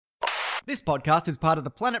This podcast is part of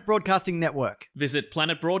the Planet Broadcasting Network. Visit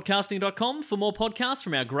planetbroadcasting.com for more podcasts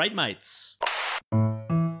from our great mates.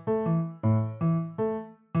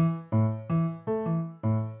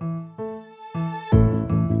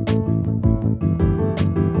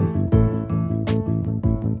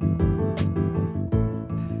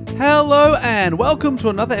 Hello and welcome to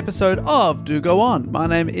another episode of Do Go On. My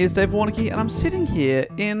name is Dave Warnicky and I'm sitting here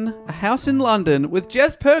in a house in London with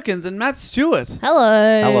Jess Perkins and Matt Stewart.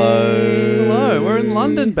 Hello. Hello, we're in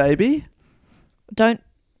London, baby.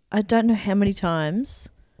 I don't know how many times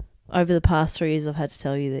over the past 3 years I've had to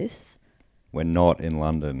tell you this. We're not in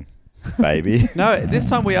London, baby. No, this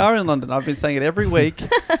time we are in London. I've been saying it every week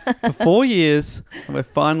for 4 years and we're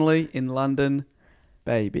finally in London,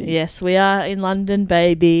 baby. Yes, we are in London,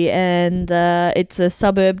 baby, and it's a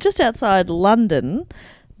suburb just outside London,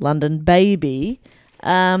 baby,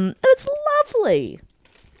 and it's lovely.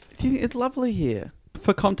 It's lovely here.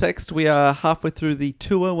 For context, we are halfway through the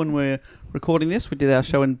tour when we're recording this. We did our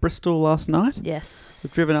show in Bristol last night. Yes.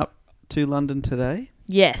 We've driven up to London today.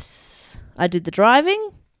 Yes. I did the driving.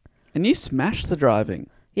 And you smashed the driving.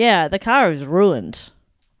 Yeah, the car is ruined.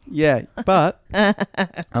 Yeah, but...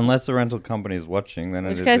 Unless the rental company is watching, then In it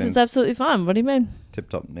which is case in it's absolutely fine. What do you mean?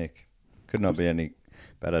 tip-top nick. Could not be any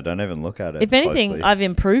better. Don't even look at it If anything, closely. I've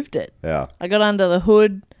improved it. Yeah. I got under the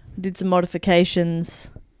hood, did some modifications,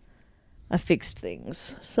 I fixed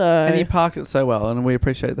things. So And you parked it so well, and we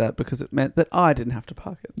appreciate that because it meant that I didn't have to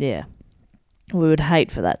park it. yeah, we would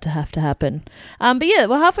hate for that to have to happen. But yeah,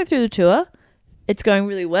 we're halfway through the tour. It's going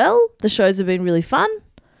really well. The shows have been really fun.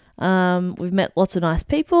 We've met lots of nice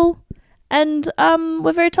people, and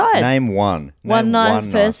we're very tired. Name one. One Name nice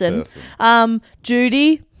person.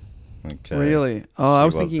 Judy. Okay. Really? Oh, I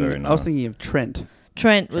was very thinking of Trent.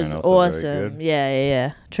 Trent was also very awesome. good.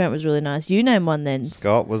 Yeah. Trent was really nice. You name one then.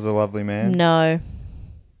 Scott was a lovely man. No.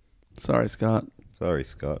 Sorry, Scott. Sorry,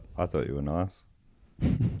 Scott. I thought you were nice.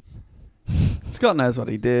 Scott knows what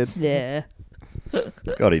he did, Yeah.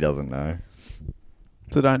 Scotty doesn't know.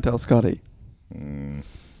 so don't tell Scotty.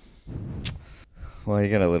 Well, you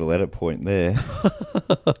get a little edit point there.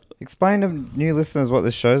 Explain to new listeners what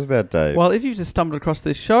this show's about, Dave. Well, if you've just stumbled across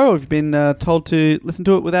this show or you've been told to listen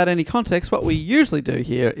to it without any context, what we usually do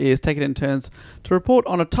here is take it in turns to report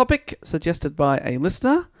on a topic suggested by a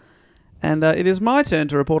listener. And it is my turn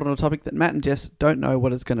to report on a topic that Matt and Jess don't know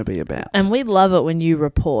what it's going to be about. And we love it when you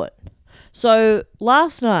report. So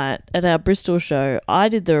last night at our Bristol show, I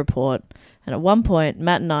did the report, and at one point,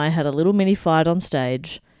 Matt and I had a little mini fight on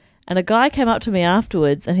stage, and a guy came up to me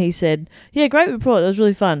afterwards and he said, "Yeah, great report, that was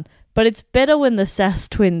really fun, but it's better when the Sass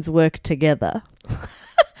twins work together."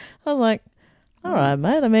 I was like, all right,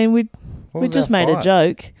 mate. I mean, we just made a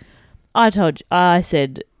joke. I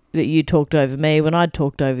said that you talked over me when I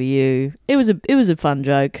talked over you. It was a fun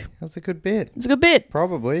joke. That's a good bit. It's a good bit.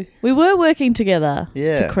 Probably. We were working together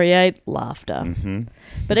Yeah. to create laughter. Mm-hmm.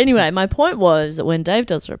 But anyway, my point was that when Dave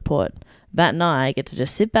does a report, Matt and I get to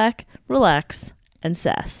just sit back, relax, and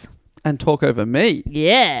sass. And talk over me.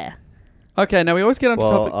 Yeah. Okay, now we always get on to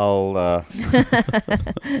topic. I'll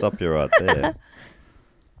stop you right there.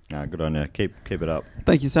 No, good on you. Keep it up.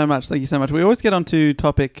 Thank you so much. We always get on to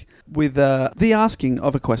topic with the asking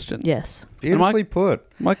of a question. Yes. Beautifully put.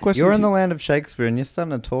 My question You're to in the you- land of Shakespeare and you're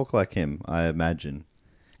starting to talk like him, I imagine.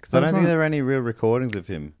 Because I don't think there are any real recordings of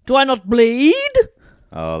him. Do I not bleed?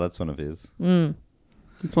 Oh, that's one of his.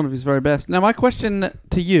 It's one of his very best. Now, my question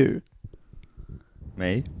to you.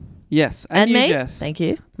 Me? Yes. And you, me? Jess. Thank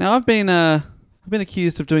you. Now, I've been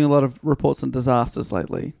accused of doing a lot of reports on disasters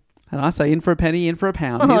lately. And I say in for a penny, in for a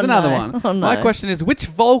pound. Here's another one. Oh, no. My question is, which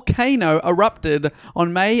volcano erupted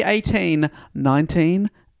on May 18,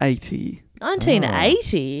 1980?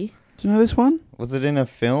 1980? Do you know this one? Was it in a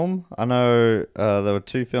film? I know there were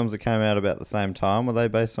two films that came out about the same time. Were they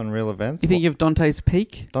based on real events? You think of Dante's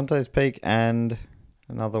Peak? Dante's Peak and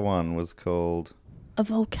another one was called, A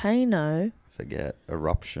volcano? forget,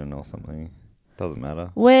 Eruption or something. Doesn't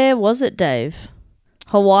matter. Where was it, Dave?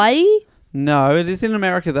 Hawaii? No, it is in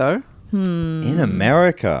America, though. In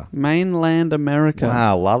America? Mainland America.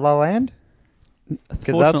 Wow, La La Land?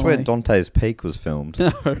 Because that's where Fortunately. Dante's Peak was filmed.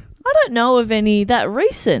 No. I don't know of any that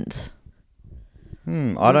recent.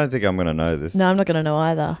 I don't think I'm going to know this. No, I'm not going to know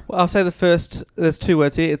either. Well, I'll say the first. There's two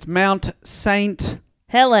words here. It's Mount St.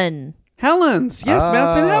 Helen. Helens. Yes,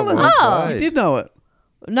 Mount St. Helens. well Oh. You played. did know it.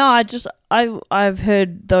 No, I've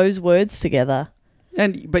heard those words together.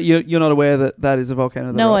 But you're not aware that is a volcano?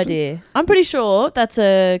 That No erupted? idea. I'm pretty sure that's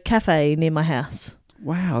a cafe near my house.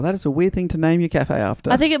 Wow, that is a weird thing to name your cafe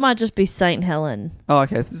after. I think it might just be St. Helen. Oh,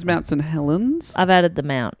 okay. So this is Mount St. Helens. I've added the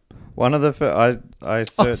mount. One of the I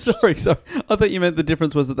Oh, searched. sorry. I thought you meant the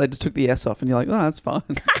difference was that they just took the S off, and you're like, oh, that's fine.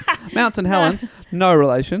 Mounts and Helen, no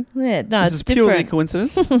relation. Yeah, no, This it's is purely different.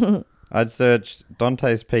 coincidence. I'd searched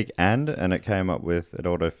Dante's Peak and it came up with it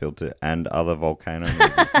autofiltered and other volcano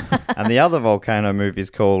movie. And the other volcano movie is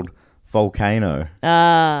called Volcano. They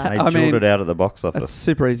I jeweled mean, it out at the box That's office.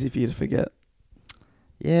 super easy for you to forget.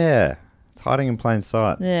 Yeah, it's hiding in plain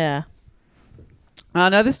sight. Yeah.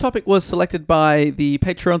 Now, this topic was selected by the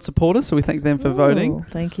Patreon supporters, so we thank them for voting. Ooh,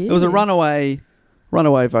 thank you. It was a runaway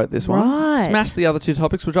vote, this one. Right. Smashed the other two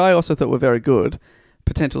topics, which I also thought were very good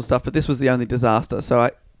potential stuff, but this was the only disaster. So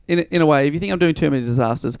in a way, if you think I'm doing too many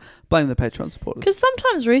disasters, blame the Patreon supporters. Because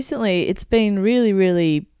sometimes recently it's been really,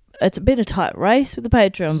 really... It's been a tight race with the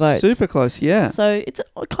Patreon votes. Super close, yeah. So it's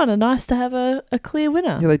kind of nice to have a clear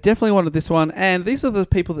winner. Yeah, they definitely wanted this one, and these are the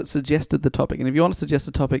people that suggested the topic. And if you want to suggest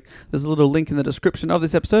a topic, there's a little link in the description of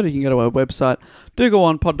this episode. You can go to our website,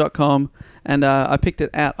 dogoonpod.com, and I picked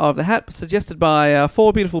it out of the hat, suggested by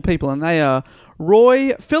 4 beautiful people, and they are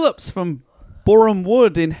Roy Phillips from Boreham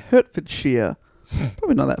Wood in Hertfordshire.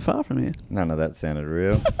 Probably not that far from here. None of that sounded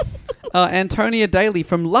real. Antonia Daly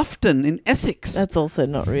from Lufton in Essex. That's also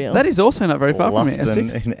not real. That is also not very far from here, Lufton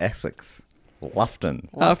Essex. in Essex. Lufton.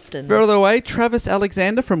 Lufton. Further away, Travis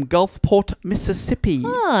Alexander from Gulfport, Mississippi.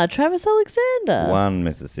 Travis Alexander. 1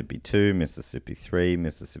 Mississippi, 2 Mississippi, 3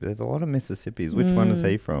 Mississippi. There's a lot of Mississippis. Which one is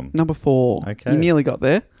he from? Number 4. Okay. You nearly got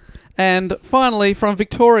there. And finally, from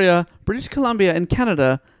Victoria, British Columbia in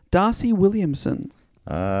Canada, Darcy Williamson.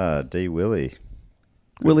 D. Willie.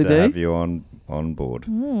 Willie Good to D. have you on board.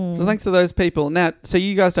 So thanks to those people. Now, so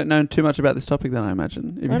you guys don't know too much about this topic then, I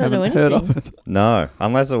imagine, if you I don't know haven't heard of anything. it. No,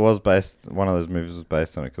 unless it was one of those movies was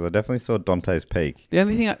based on it, because I definitely saw Dante's Peak. The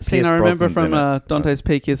only scene Pierce I remember Brosnan's from in it. Dante's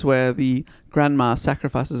Peak is where the grandma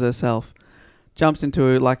sacrifices herself, jumps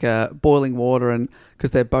into like a boiling water, and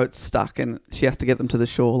because their boat's stuck and she has to get them to the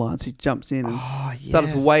shoreline, she jumps in and sort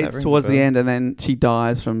of wades towards the end, and then she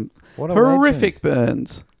dies from What a horrific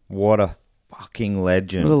burns. What a fucking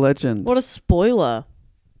legend. What a legend. What a spoiler.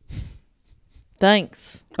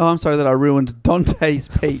 Thanks. Oh, I'm sorry that I ruined Dante's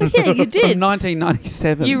Peak. Yeah, you did. From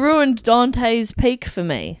 1997. You ruined Dante's Peak for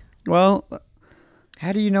me. Well,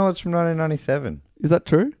 How do you know it's from 1997? is that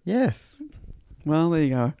true? Yes. Well, there you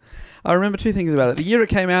go. I remember 2 things about it. The year it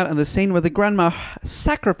came out and the scene where the grandma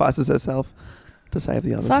sacrifices herself to save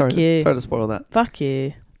the other. Fuck you. Sorry to spoil that. Fuck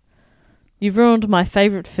you. You've ruined my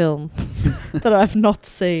favourite film that I've not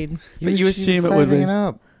seen. But you She assume was it would saving be. it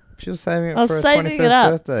up. She was saving it I was for her saving 21st it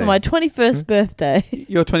up birthday. for my 21st birthday.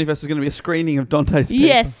 Your 21st was going to be a screening of Dante's Peak.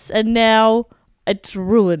 Yes, and now it's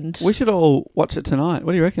ruined. We should all watch it tonight.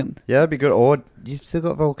 What do you reckon? Yeah, that'd be good. Or you've still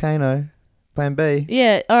got Volcano. Plan B.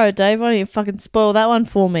 Yeah, alright, Dave, why don't you fucking spoil that one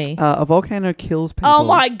for me? A volcano kills people. Oh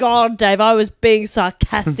my god, Dave, I was being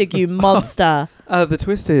sarcastic, you monster. The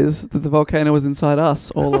twist is that the volcano was inside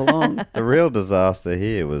us all along. The real disaster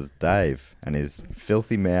here was Dave and his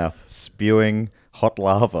filthy mouth spewing hot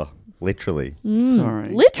lava. Literally. Sorry.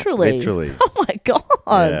 Literally? Literally. Oh my god.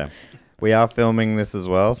 Yeah. We are filming this as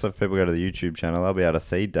well, so if people go to the YouTube channel, they'll be able to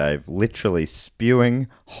see Dave literally spewing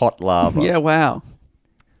hot lava. Yeah, wow.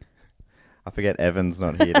 I forget Evan's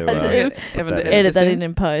not here to Evan to Edit that in.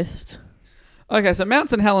 in post. Okay, so Mount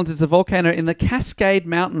St. Helens is a volcano in the Cascade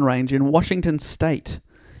Mountain Range in Washington State.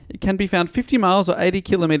 It can be found 50 miles or 80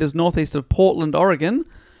 kilometers northeast of Portland, Oregon,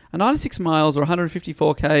 and 96 miles or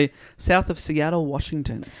 154k south of Seattle,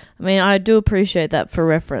 Washington. I mean, I do appreciate that for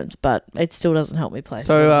reference, but it still doesn't help me place it.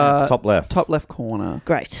 So, top left. top left corner.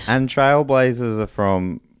 Great. And Trailblazers are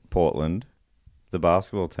from Portland, the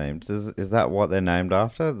basketball team. Is that what they're named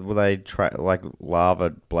after? Were they like lava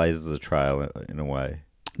blazes a trail in a way?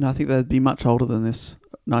 No, I think they'd be much older than this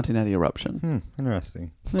 1980 eruption.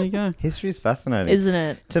 Interesting. There you go. History's fascinating. Isn't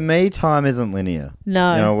it? To me, time isn't linear.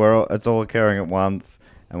 No. You know, it's all occurring at once,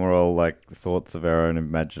 and we're all like thoughts of our own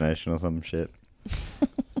imagination or some shit.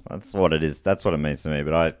 That's what it is. That's what it means to me.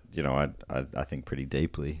 But I think pretty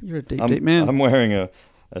deeply. You're a deep man. I'm wearing a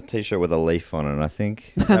t-shirt with a leaf on it, and I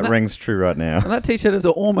think that rings true right now. And that t-shirt is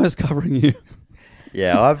almost covering you.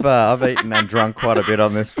 Yeah, I've eaten and drunk quite a bit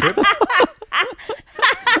on this trip.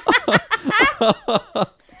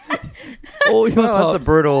 All your Well, that's a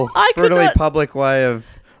brutally not- public way of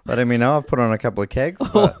letting me know. I've put on a couple of kegs.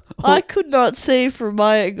 But I could not see from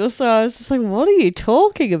my angle, so I was just like, what are you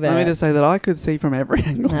talking about? Let me just say that I could see from every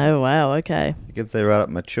angle. Oh, wow, okay. you can see right up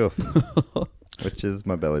my chuff, which is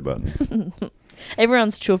my belly button.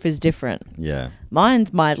 Everyone's chuff is different. Yeah.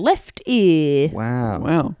 Mine's my left ear. Wow.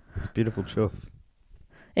 Wow. It's beautiful chuff.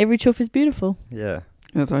 Every chuff is beautiful. Yeah.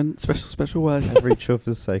 In its own special way. Every chuff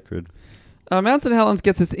is sacred. Mount St Helens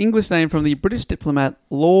gets its English name from the British diplomat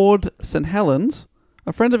Lord St Helens,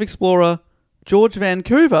 a friend of explorer George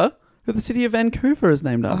Vancouver, who the city of Vancouver is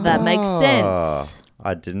named after. That makes sense.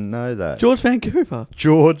 I didn't know that. George Vancouver.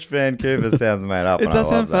 George Vancouver sounds made up. It and does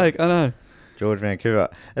I love sound fake, I know. George Vancouver.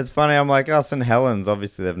 It's funny, I'm like, oh, St. Helens,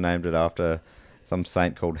 obviously they've named it after some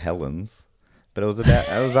saint called Helens. But it was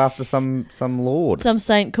after some lord. Some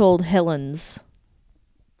saint called Helens.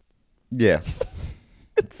 Yes.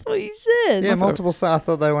 That's what you said. Yeah, multiple. I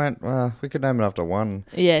thought they went, well, we could name it after one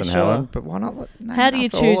Yeah, St. sure. Helen, but why not name How it do you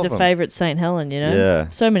after choose all a of them? favourite St. Helen, you know? Yeah.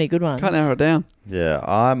 So many good ones. Can't narrow it down.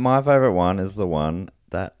 Yeah, my favourite one is the one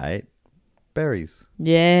that ate berries.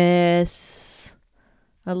 Yes.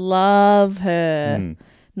 I love her. Mm.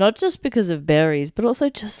 Not just because of berries, but also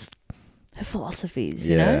just her philosophies,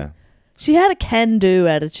 you Yeah. know? She had a can-do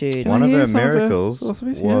attitude. Can One I of hear her some of her miracles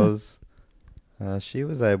philosophies? was she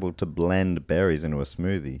was able to blend berries into a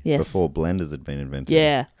smoothie Yes. before blenders had been invented.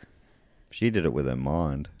 Yeah. She did it with her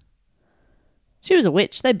mind. She was a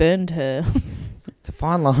witch. They burned her. It's a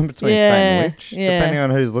fine line between Yeah, saint and witch, yeah. depending on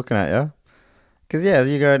who's looking at you. Because, yeah,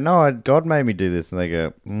 you go, no, God made me do this. And they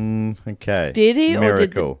go, okay. Did he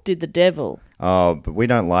Miracle. or did the devil? Oh, but we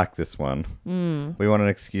don't like this one. Mm. We want an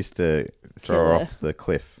excuse to throw Kill her her. off the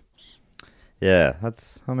cliff. Yeah,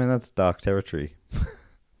 that's dark territory.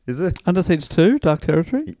 Is it? Under Siege 2, Dark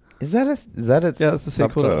Territory? Is that its Yeah, that's the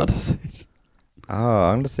sequel to subtitle? Under Siege. Oh,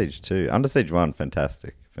 Under Siege 2. Under Siege 1,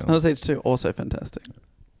 fantastic film. Under Siege 2, also fantastic.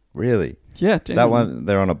 Really? Yeah, That genuinely. one,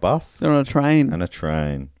 they're on a bus They're on a train. and a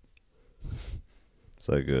train.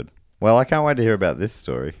 So good. Well, I can't wait to hear about this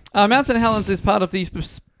story. Mount St Helens is part of the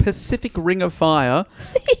Pacific Ring of Fire.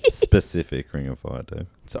 Specific Ring of Fire, too.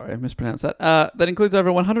 Sorry, I mispronounced that. That includes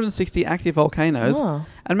over 160 active volcanoes. Oh.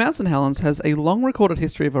 And Mount St Helens has a long recorded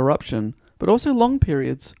history of eruption, but also long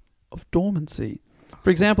periods of dormancy. For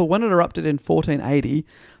example, when it erupted in 1480,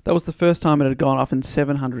 that was the first time it had gone off in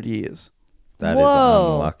 700 years. That is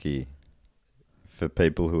Whoa. unlucky for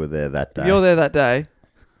people who were there that day. If you're there that day,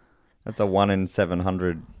 That's a 1 in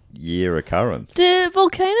 700 year occurrence. Do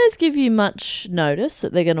volcanoes give you much notice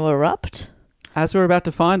that they're going to erupt? as we're about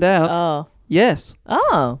to find out, Oh. yes.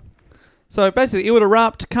 Oh. So basically, it would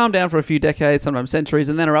erupt, calm down for a few decades, sometimes centuries,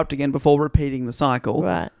 and then erupt again before repeating the cycle.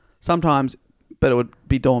 Right. Sometimes, but it would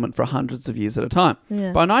be dormant for hundreds of years at a time.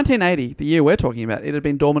 Yeah. By 1980, the year we're talking about, it had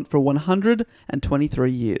been dormant for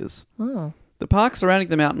 123 years. Oh. The park surrounding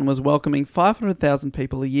the mountain was welcoming 500,000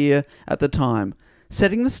 people a year at the time,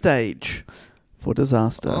 setting the stage for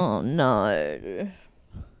disaster. Oh, no.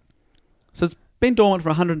 So it's been dormant for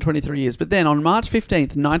 123 years, but then on March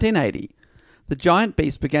 15th, 1980, the giant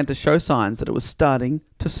beast began to show signs that it was starting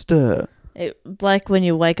to stir. Like when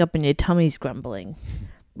you wake up and your tummy's grumbling.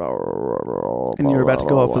 And you're about to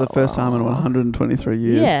go off for the first time in 123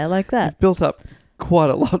 years. Yeah, like that. You've built up quite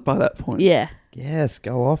a lot by that point. Yeah. Yes,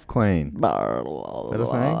 go off, Queen. Is that a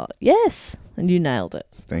saying? Yes. And you nailed it.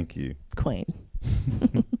 Thank you. Queen.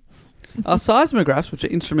 Our seismographs, which are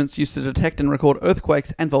instruments used to detect and record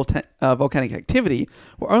earthquakes and volcanic activity,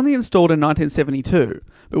 were only installed in 1972.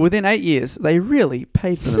 But within 8 years, they really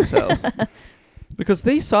paid for themselves. Because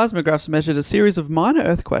these seismographs measured a series of minor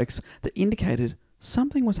earthquakes that indicated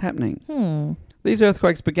something was happening. These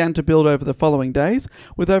earthquakes began to build over the following days,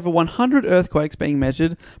 with over 100 earthquakes being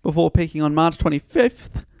measured before peaking on March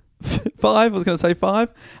 25th. I was going to say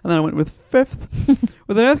 5, and then I went with 5th,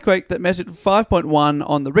 with an earthquake that measured 5.1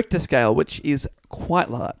 on the Richter scale, which is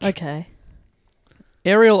quite large. Okay.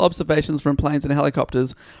 Aerial observations from planes and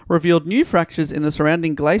helicopters revealed new fractures in the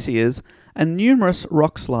surrounding glaciers, and numerous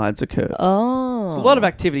rock slides occurred. Oh. So a lot of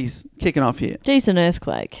activities kicking off here. Decent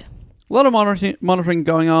earthquake. A lot of monitoring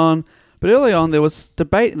going on, but early on there was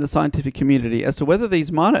debate in the scientific community as to whether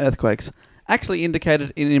these minor earthquakes actually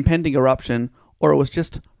indicated an impending eruption or it was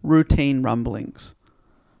just routine rumblings.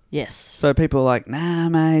 Yes. So people are like, nah,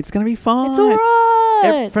 mate, it's going to be fine. It's all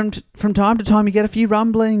right. From time to time you get a few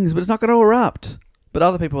rumblings, but it's not going to erupt. But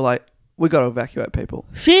other people are like, we got to evacuate people.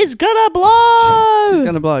 She's gonna blow. She's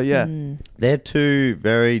going to blow, yeah. They're two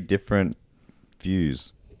very different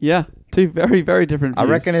views. Yeah, two very, very different views. I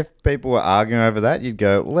reckon if people were arguing over that, you'd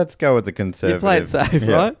go, well, let's go with the You conservative. play it safe,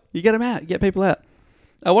 Yeah. right? You get them out. You get people out.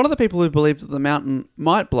 One of the people who believed that the mountain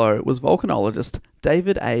might blow was volcanologist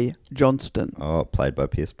David A. Johnston. Oh, played by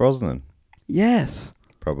Pierce Brosnan, Yes.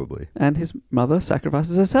 probably. And his mother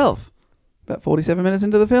sacrifices herself about 47 minutes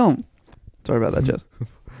into the film. Sorry about that, Jess.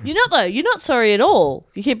 You're not though. You're not sorry at all.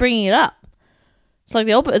 You keep bringing it up. It's like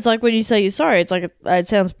the opposite. It's like when you say you're sorry. It's like it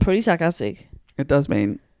sounds pretty sarcastic. It does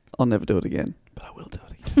mean I'll never do it again, but I will do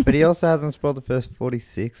it again. But he also hasn't spoiled the first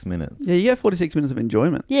 46 minutes. Yeah, you get 46 minutes of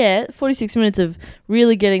enjoyment. Yeah, 46 minutes of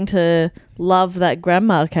really getting to love that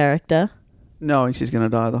grandma character. Knowing she's going to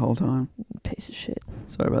die the whole time. Piece of shit.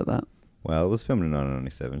 Sorry about that. Well, it was filmed in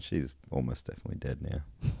 1997. She's almost definitely dead now.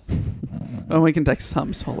 And we can take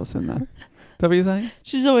some solace in that. Is that what you're saying?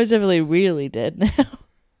 She's always definitely really dead now.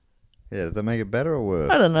 Yeah, does that make it better or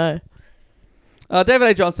worse? I don't know. David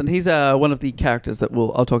A. Johnston, he's one of the characters that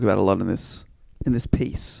I'll talk about a lot in this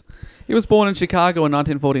piece. He was born in Chicago in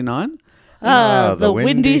 1949. The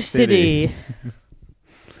Windy City.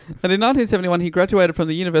 And in 1971, he graduated from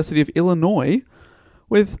the University of Illinois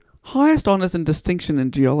with highest honors and distinction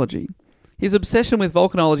in geology. His obsession with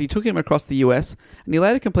volcanology took him across the US, and he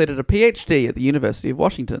later completed a PhD at the University of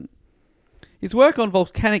Washington. His work on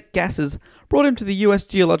volcanic gases brought him to the US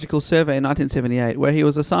Geological Survey in 1978, where he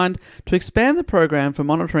was assigned to expand the program for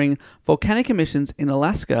monitoring volcanic emissions in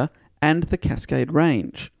Alaska and the Cascade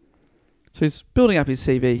Range. So he's building up his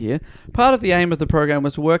CV here. Part of the aim of the program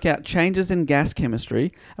was to work out changes in gas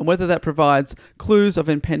chemistry and whether that provides clues of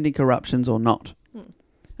impending eruptions or not.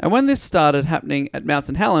 And when this started happening at Mount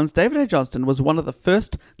St. Helens, David A. Johnston was one of the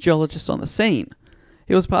first geologists on the scene.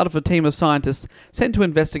 He was part of a team of scientists sent to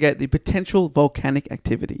investigate the potential volcanic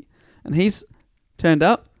activity. And he's turned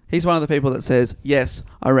up. He's one of the people that says, yes,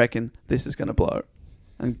 I reckon this is going to blow.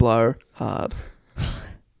 And blow hard.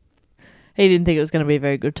 He didn't think it was going to be a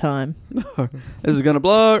very good time. No, this is going to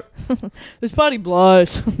blow. This party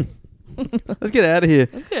blows. Let's get out of here.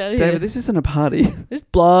 Let's get out of David, here. this isn't a party. This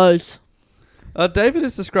blows. David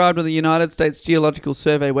is described on the United States Geological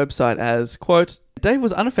Survey website as, quote, Dave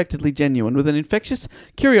was unaffectedly genuine with an infectious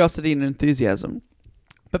curiosity and enthusiasm.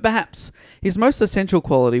 But perhaps his most essential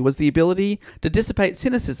quality was the ability to dissipate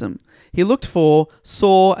cynicism. He looked for,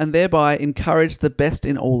 saw, and thereby encouraged the best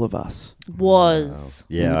in all of us. Was.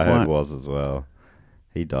 Yeah, I Quite. heard was as well.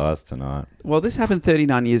 He dies tonight. Well, this happened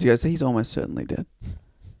 39 years ago, so he's almost certainly dead.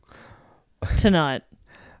 Tonight.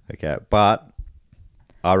 Okay, but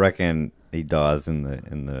I reckon he dies in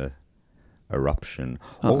the eruption.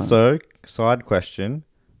 Uh-oh. Also, side question,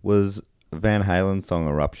 was Van Halen's song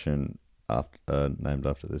Eruption named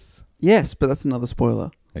after this? Yes, but that's another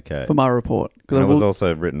spoiler Okay. for my report. 'Cause And I it was will-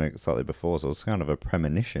 also written slightly before, so it was kind of a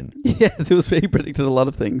premonition. Yes, it was. He predicted a lot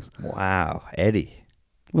of things. Wow, Eddie.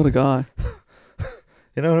 What a guy.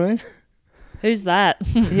 You know what I mean? Who's that?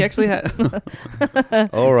 He actually had...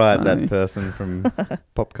 All right, funny. that person from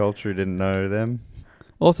pop culture who didn't know them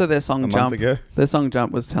Also, their a song month Jump. ago. Their song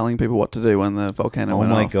Jump was telling people what to do when the volcano Oh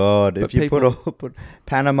went my off. god! But If you put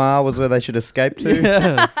Panama was where they should escape to.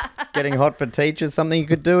 Yeah. Getting hot for teachers, something you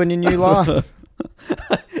could do in your new life.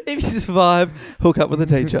 If you survive, hook up with a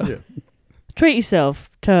teacher. Treat yourself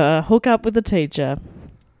to hook up with a teacher.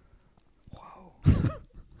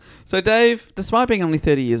 So Dave, despite being only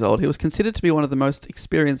 30 years old, he was considered to be one of the most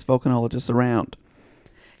experienced volcanologists around.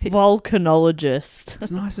 Volcanologist. It's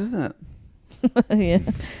nice, isn't it? Yeah.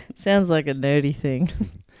 Sounds like a nerdy thing.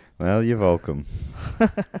 Well, you're welcome.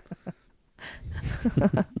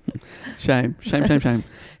 Shame.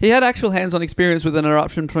 He had actual hands-on experience with an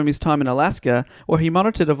eruption from his time in Alaska, where he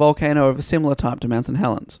monitored a volcano of a similar type to Mount St.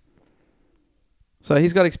 Helens. So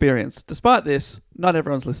he's got experience. Despite this, not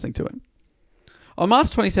everyone's listening to him. On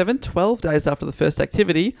March 27, 12 days after the first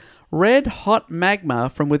activity, red-hot magma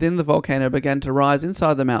from within the volcano began to rise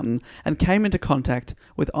inside the mountain and came into contact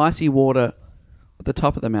with icy water at the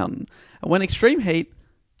top of the mountain. And when extreme heat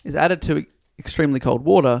is added to extremely cold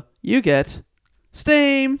water, you get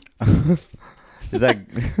steam. Is that?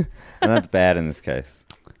 And that's bad in this case.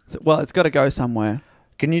 So, well, it's got to go somewhere.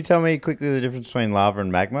 Can you tell me quickly the difference between lava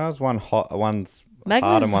and magma? Is one hot, one's hard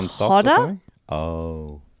Magma's and one's soft hotter? or something?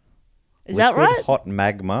 Oh. Is that Liquid, right? Hot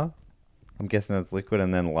magma. I'm guessing that's liquid,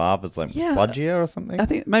 and then lava's like Yeah. sludgier or something. I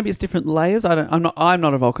think maybe it's different layers. I'm not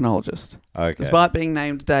a volcanologist. Okay. Despite being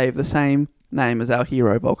named Dave, the same name as our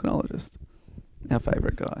hero volcanologist, our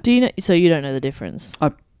favourite guy. Do you know? So you don't know the difference.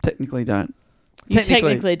 I technically don't. You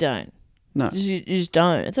technically don't. No. You just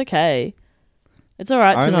don't. It's okay. It's all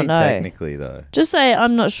right to Only not know. technically, though. Just say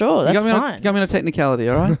I'm not sure. That's you fine. got me on a technicality,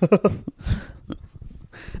 all right?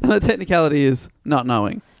 And the technicality is not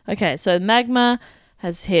knowing. Okay, so magma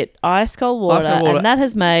has hit ice cold water, Ice cold water. and that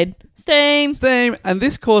has made steam. Steam, and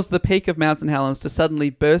this caused the peak of Mount St. Helens to suddenly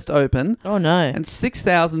burst open, Oh no! and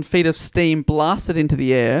 6,000 feet of steam blasted into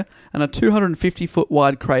the air, and a 250-foot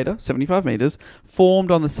wide crater, 75 metres, formed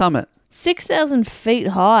on the summit. 6,000 feet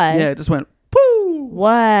high. Yeah, it just went, poo!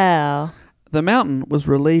 Wow. The mountain was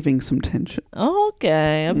relieving some tension.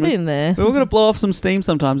 Okay, I've been there. We're going to blow off some steam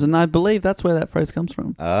sometimes, and I believe that's where that phrase comes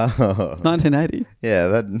from. Oh. 1980. Yeah,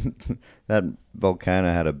 that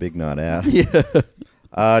volcano had a big night out. Yeah.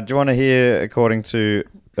 Do you want to hear, according to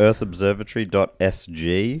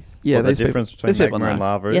earthobservatory.sg, what the difference between magma and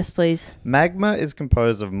lava is? Yes, please. Magma is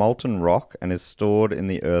composed of molten rock and is stored in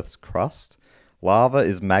the Earth's crust. Lava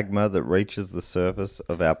is magma that reaches the surface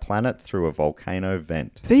of our planet through a volcano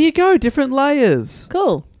vent. There you go. Different layers.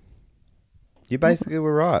 Cool. You basically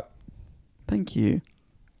were right. Thank you.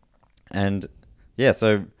 And yeah,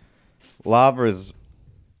 so lava is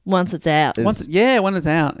Once it's out. Is- when it's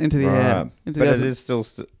out into the air. Into but the it is still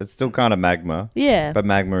it's still kind of magma. Yeah. But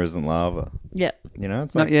magma isn't lava. Yep. You know,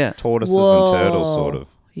 it's Not like yet. tortoises Whoa. and turtles, sort of.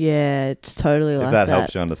 Yeah, it's totally like If that. that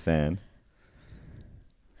helps you understand.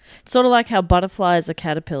 It's sort of like how butterflies are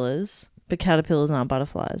caterpillars, but caterpillars aren't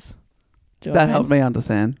butterflies. Do you know what That I mean? helped me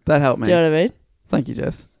understand. That helped me. Do you know what I mean? Thank you,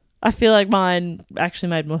 Jess. I feel like mine actually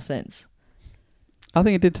made more sense. I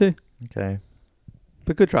think it did too. Okay.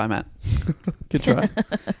 But good try, Matt. Good try.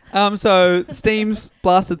 So steam's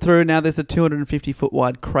blasted through. Now there's a 250-foot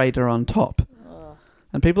wide crater on top.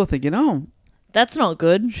 And people are thinking, oh, That's not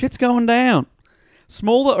good. shit's going down.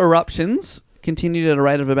 Smaller eruptions continued at a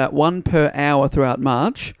rate of about 1 per hour throughout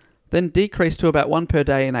March, then decreased to about 1 per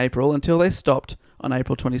day in April until they stopped on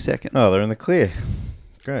April 22nd. Oh, they're in the clear.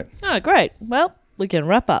 Great. Oh, great. Well, we can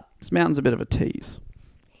wrap up. This mountain's a bit of a tease.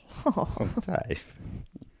 Oh, Dave.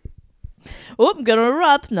 Oh, I'm going to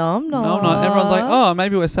erupt. No, I'm not. No, I'm not. Everyone's like, oh,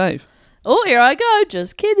 maybe we're safe. Oh, here I go.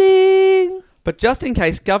 Just kidding. But just in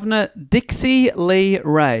case, Governor Dixie Lee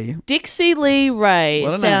Ray. Dixie Lee Ray What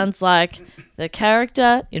a name. sounds like the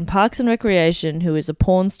character in Parks and Recreation who is a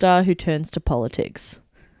porn star who turns to politics.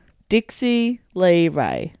 Dixie Lee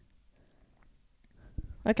Ray.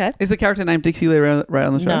 Okay. Is the character named Dixie Lee Ray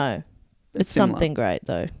on the show? No. It's similar. something great,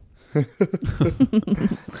 though.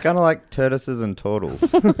 It's kind of like tortoises and turtles.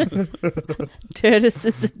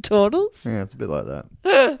 Tortoises and turtles? Yeah, it's a bit like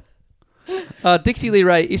that. Dixie Lee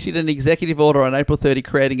Ray issued an executive order on April 30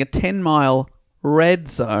 creating a 10-mile red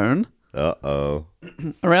zone Uh-oh.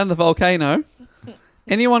 around the volcano.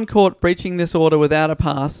 Anyone caught breaching this order without a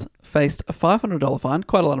pass faced a $500 fine,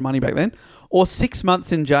 quite a lot of money back then, or 6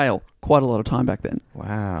 months in jail, quite a lot of time back then.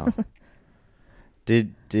 Wow.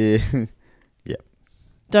 Did yeah.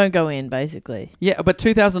 Don't go in, basically. Yeah, but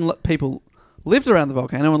 2,000 people lived around the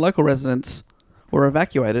volcano and local residents were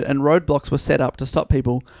evacuated and roadblocks were set up to stop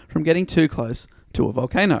people from getting too close to a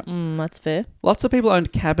volcano. That's fair. Lots of people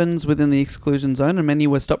owned cabins within the exclusion zone and many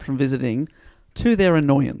were stopped from visiting to their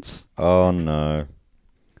annoyance. Oh no.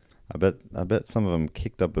 I bet some of them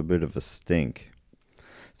kicked up a bit of a stink.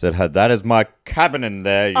 Said, that is my cabin in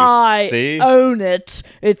there, you see? I own it.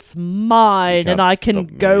 It's mine, You and can't I can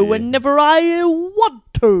stop go me. whenever I want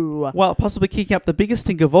to. Well, possibly kicking up the biggest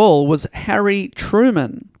stink of all was Harry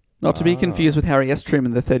Truman. Not to be confused with Harry S.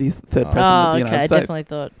 Truman, the 33rd president of the United I States. definitely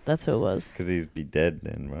thought that's who it was. Because he'd be dead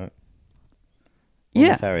then, right?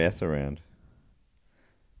 Yeah. Is Harry S. around?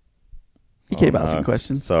 You keep Oh, asking no.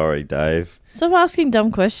 questions. Sorry, Dave. Stop asking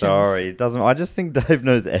dumb questions. Sorry. It doesn't. I just think Dave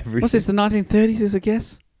knows everything. What's this, the 1930s is a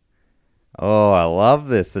guess? Oh, I love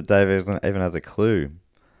this, that Dave even has a clue.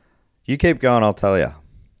 You keep going, I'll tell you.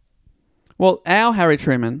 Well, our Harry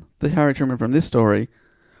Truman, the Harry Truman from this story,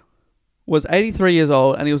 was 83 years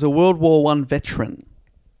old and he was a World War I veteran.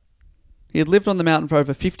 He had lived on the mountain for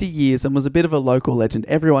over 50 years and was a bit of a local legend.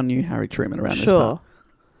 Everyone knew Harry Truman around this part.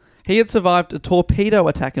 He had survived a torpedo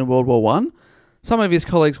attack in World War I. Some of his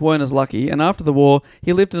colleagues weren't as lucky, and after the war,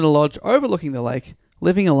 he lived in a lodge overlooking the lake,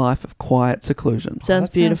 living a life of quiet seclusion. Sounds that sounds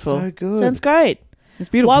beautiful. so good. Sounds great. It's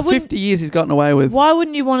beautiful. Why For wouldn't- 50 years he's gotten away with... Why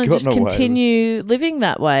wouldn't you want to Gotten just away with it. continue living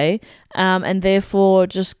that way and therefore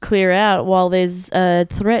just clear out while there's a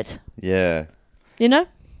threat? Yeah. You know?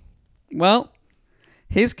 Well,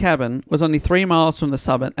 his cabin was only 3 miles from the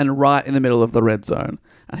summit and right in the middle of the red zone.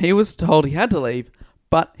 And he was told he had to leave,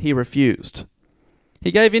 but he refused.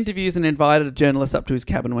 He gave interviews and invited journalists up to his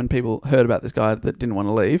cabin when people heard about this guy that didn't want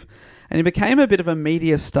to leave. And he became a bit of a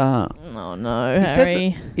media star. Oh, no, He said,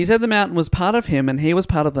 Harry. he said the mountain was part of him and he was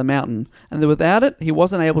part of the mountain. And that without it, he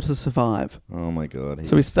wasn't able to survive. Oh my god.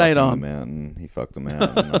 So he stayed fucked on. The mountain. He fucked the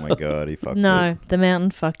mountain. Oh my god. He fucked No, it. the mountain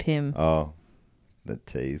fucked him. Oh. The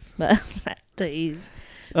tease. That tease.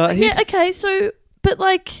 He Yeah, okay, so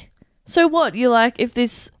what? You're like, if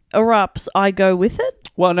this erupts, I go with it?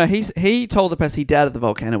 Well, no, he told the press he doubted the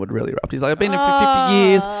volcano would really erupt. He's like, I've been here for 50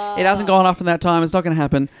 years. It hasn't gone off in that time. It's not going to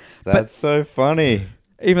happen. That's so funny.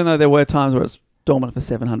 Even though there were times where it's dormant for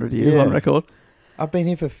 700 years Yeah. on record. I've been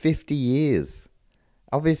here for 50 years.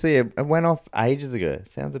 Obviously, it went off ages ago.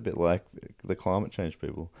 Sounds a bit like the climate change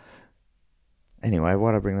people. Anyway,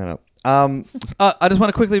 why'd I bring that up? I just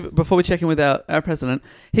want to quickly, before we check in with our president,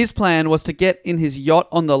 his plan was to get in his yacht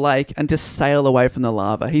on the lake and just sail away from the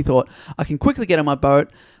lava. He thought, I can quickly get on my boat,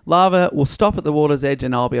 lava will stop at the water's edge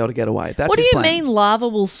and I'll be able to get away. That's What do his you plan. mean lava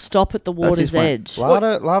will stop at the That's his water's plan.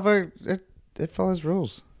 edge? Lava, it follows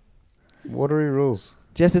rules. Watery rules.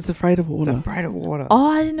 Jess, it's afraid of water. It's afraid of water. Oh,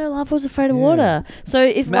 I didn't know lava was afraid of water. So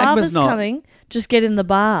if Magma's lava's not. coming, just get in the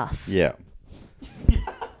bath. Yeah.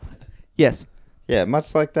 Yes. Yeah,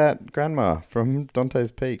 much like that grandma from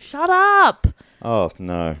Dante's Peak. Shut up! Oh,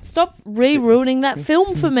 no. Stop ruining that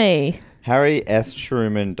film for me. Harry S.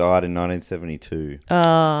 Truman died in 1972.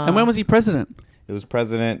 And when was he president? He was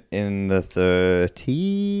president in the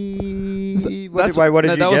 30s. That's- What did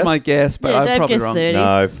no, you that guess? was my guess, but Yeah, I'm Dave probably guessed wrong.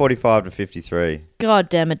 30s. No, 45 to 53. God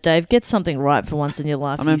damn it, Dave. Get something right for once in your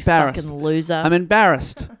life. I'm you embarrassed. fucking loser. I'm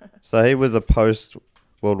embarrassed. So he was a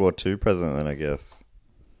post-World War II president then, I guess.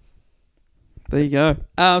 There you go.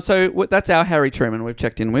 So that's our Harry Truman we've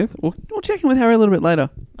checked in with. We'll check in with Harry a little bit later.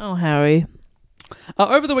 Oh, Harry.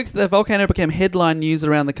 Over the weeks, the volcano became headline news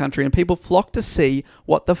around the country and people flocked to see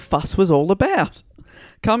what the fuss was all about.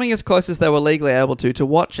 Coming as close as they were legally able to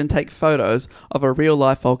watch and take photos of a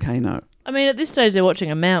real-life volcano. I mean, at this stage, they're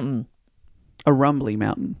watching a mountain. A rumbly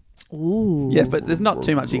mountain. Ooh. Yeah, but there's not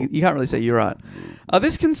too much. You can't really say you're right.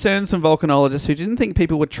 This concerned some volcanologists who didn't think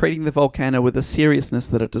people were treating the volcano with the seriousness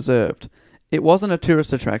that it deserved. It wasn't a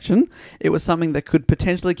tourist attraction. It was something that could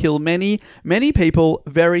potentially kill many, many people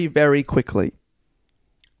very, very quickly.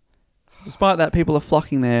 Despite that, people are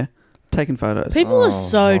flocking there, taking photos. People are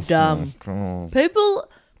so dumb. People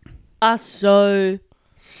are so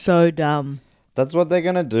dumb. That's what they're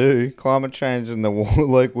going to do. Climate change and the war,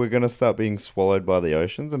 like, we're going to start being swallowed by the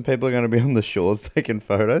oceans and people are going to be on the shores taking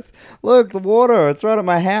photos. Look, the water, it's right at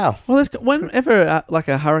my house. Well, whenever like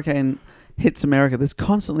a hurricane hits America, there's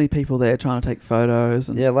constantly people there trying to take photos.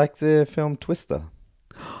 And Yeah, like the film Twister,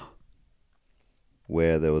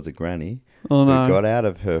 where there was a granny oh who no, got out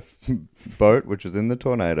of her boat, which was in the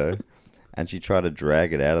tornado, and she tried to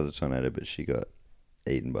drag it out of the tornado, but she got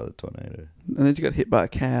eaten by the tornado. and then she got hit by a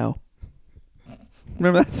cow.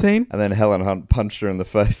 Remember that scene? And then Helen Hunt punched her in the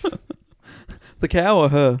face. The cow or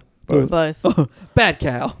her? Both. Oh, bad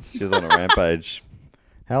cow. She was on a rampage.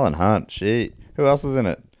 Helen Hunt, who else is in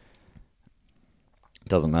it?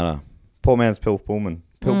 Doesn't matter. Poor man's Bill Pullman.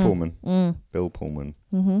 Bill Pullman.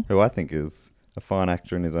 Who I think is a fine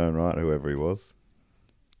actor in his own right, whoever he was.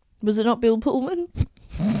 Was it not Bill Pullman?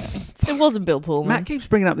 It wasn't Bill Pullman. Matt keeps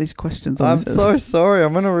bringing up these questions. On I'm this so sorry.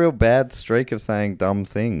 I'm on a real bad streak of saying dumb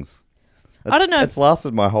things. I don't know. It's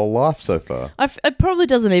lasted my whole life so far. It probably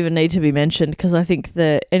doesn't even need to be mentioned because I think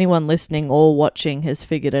that anyone listening or watching has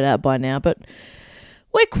figured it out by now. But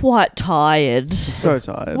we're quite tired. So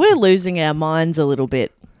tired. We're losing our minds a little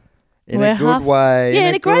bit. In We're a good way. Yeah,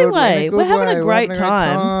 in a great way. good We're having a way. great We're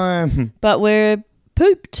time. But we're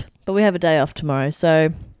pooped. But we have a day off tomorrow. So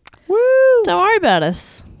Woo! don't worry about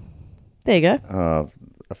us. There you go.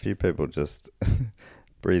 A few people just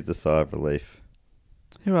breathed a sigh of relief.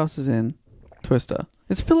 Who else is in Twister?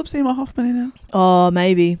 Is Philip Seymour Hoffman in it Oh,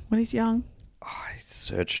 maybe. when he's young? I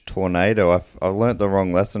searched tornado. I learnt the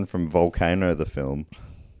wrong lesson from Volcano, the film.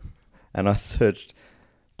 And I searched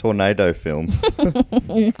tornado film.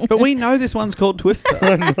 But we know this one's called Twister.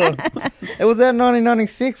 It was out in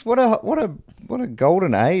 1996. What a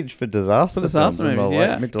golden age for disaster, For disaster films in the movies, late-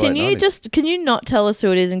 yeah. mid to Can late you 90s. can you not tell us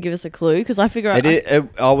who it is and give us a clue? Because I figure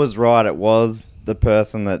I was right. It was the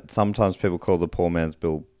person that sometimes people call the poor man's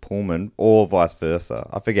Bill Pullman, or vice versa.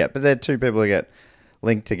 I forget, but they're two people that get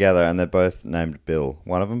linked together, and they're both named Bill.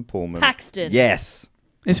 One of them Pullman. Paxton. Yes.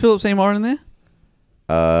 Is Philip Seymour in there?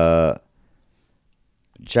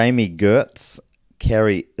 Jamie Gertz,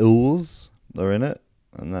 Carrie Ills, they're in it,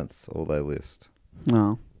 and that's all they list.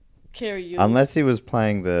 No, Carrie Ewell. Unless he was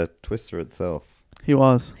playing the Twister itself. he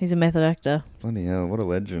was. He's a method actor. Bloody hell, what a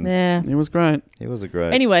legend. Yeah. He was great. He was a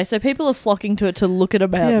great... Anyway, so people are flocking to it to look at a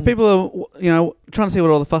mountain. Yeah, people are, trying to see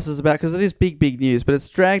what all the fuss is about because it is big news, but it's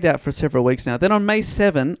dragged out for several weeks now. Then on May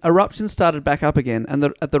 7, eruptions started back up again, and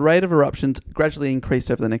at the rate of eruptions gradually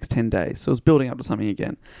increased over the next 10 days. So it was building up to something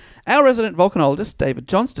again. Our resident volcanologist, David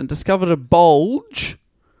Johnston, discovered a bulge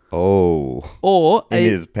Oh. or In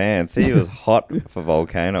his pants. He was hot for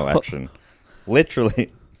volcano action.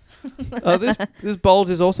 Literally. this bulge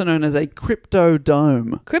is also known as a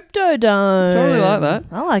cryptodome. Cryptodome. Totally like that.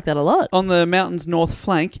 I like that a lot. On the mountain's north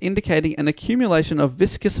flank, indicating an accumulation of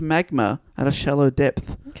viscous magma at a shallow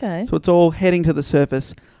depth. Okay. So it's all heading to the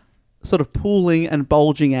surface, sort of pooling and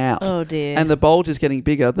bulging out. Oh, dear. And the bulge is getting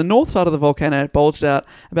bigger. The north side of the volcano bulged out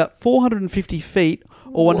about 450 feet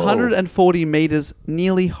or 140 meters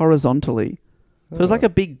nearly horizontally. So it was like a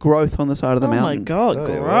big growth on the side of the mountain. Oh my God, Tell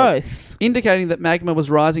you what. growth. Indicating that magma was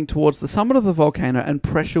rising towards the summit of the volcano and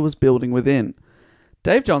pressure was building within.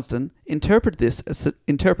 Dave Johnston interpreted this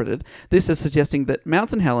as suggesting that Mount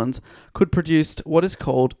St. Helens could produce what is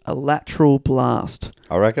called a lateral blast.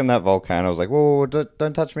 I reckon that volcano was like, whoa,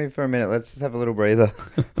 don't touch me for a minute. Let's just have a little breather.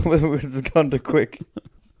 It's gone too quick.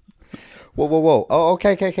 Whoa. Oh,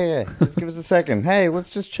 okay. Just give us a second. Hey, let's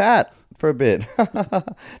just chat for a bit.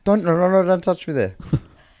 Don't touch me there.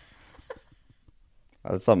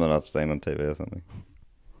 That's something I've seen on TV or something.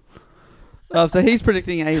 So he's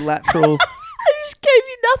predicting a lateral... I just gave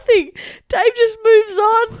you nothing. Dave just moves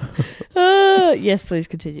on. Yes, please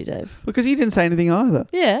continue, Dave. Because he didn't say anything either.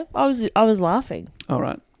 Yeah, I was laughing. All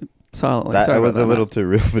right. Silently. That Sorry was about a little Matt. too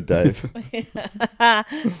real for Dave. No.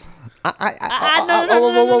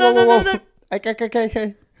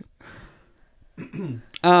 Okay.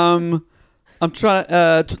 I'm trying...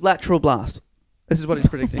 lateral blast. This is what he's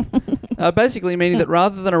predicting. Basically meaning that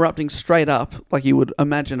rather than erupting straight up, like you would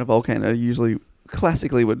imagine a volcano usually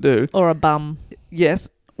classically would do... Or a bum. Yes.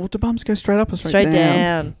 Well, do bums go straight up or straight Straight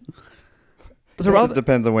down? So It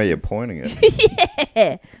depends on where you're pointing it.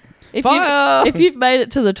 Yeah. Fire! If you've made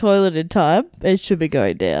it to the toilet in time, it should be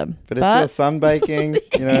going down. But if you're sunbaking,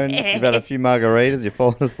 and you've had a few margaritas, you're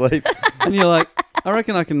falling asleep. And you're like, I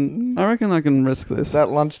reckon I can risk this. That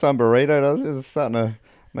lunchtime burrito is starting to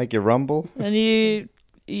make you rumble. And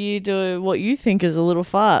you do what you think is a little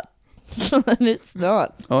fart. And it's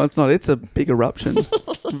not. Oh, it's not. It's a big eruption.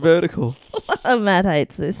 Vertical. Matt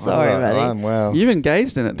hates this. Sorry, buddy. Well. You've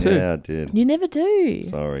engaged in it too. Yeah, I did. You never do.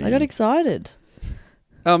 Sorry. I got excited.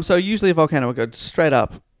 So usually a volcano would go straight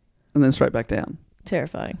up and then straight back down.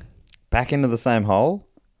 Terrifying. Back into the same hole?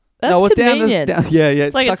 That's no, convenient. Yeah.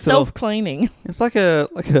 It's like it's sucks it off. self-cleaning. It's like a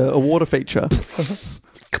water feature.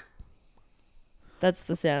 That's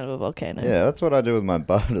the sound of a volcano. Yeah, that's what I do with my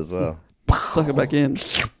butt as well. Suck it back in.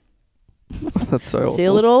 That's so awful.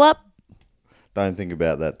 Seal it all up. Don't think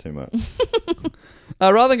about that too much.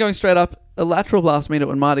 Rather than going straight up, a lateral blast mean it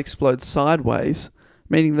might explode sideways,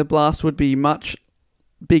 meaning the blast would be much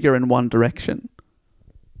bigger in one direction.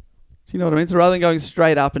 Do you know what I mean? So rather than going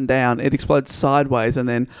straight up and down, it explodes sideways, and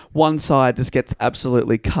then one side just gets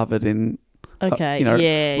absolutely covered in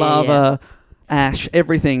Okay. lava, ash,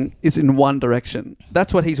 everything is in one direction.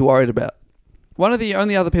 That's what he's worried about. One of the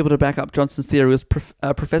only other people to back up Johnston's theory was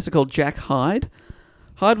a professor called Jack Hyde.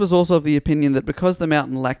 Hyde was also of the opinion that because the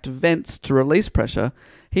mountain lacked vents to release pressure,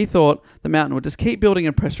 he thought the mountain would just keep building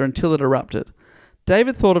in pressure until it erupted.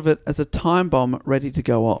 David thought of it as a time bomb ready to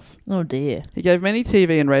go off. Oh, dear. He gave many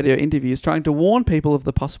TV and radio interviews trying to warn people of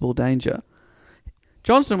the possible danger.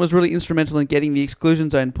 Johnston was really instrumental in getting the exclusion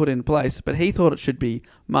zone put in place, but he thought it should be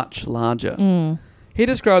much larger. He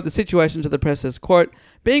described the situation to the press as, quote,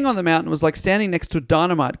 being on the mountain was like standing next to a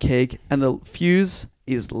dynamite keg and the fuse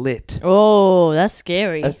is lit. Oh, that's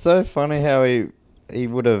scary. It's so funny how he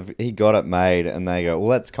got it made and they go, well,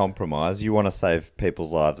 let's compromise. You want to save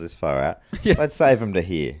people's lives this far out. Yeah. Let's save them to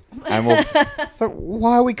here. And so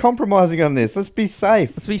why are we compromising on this? Let's be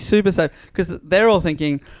safe. Let's be super safe. Because they're all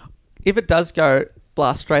thinking, if it does go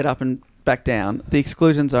blast straight up and back down, the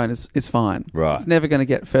exclusion zone is fine. Right. It's never going to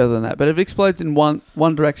get further than that. But if it explodes in one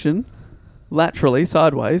direction, laterally,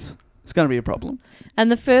 sideways, it's going to be a problem.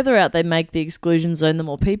 And the further out they make the exclusion zone, the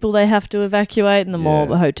more people they have to evacuate and the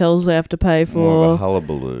more hotels they have to pay for. More of a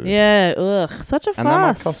hullabaloo. Yeah, such a farce. And that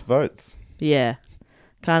might cost votes. Yeah,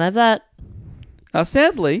 can't have that.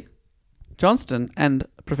 Sadly, Johnston and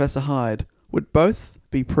Professor Hyde would both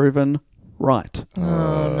be proven right. Oh,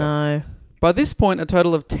 no. By this point, a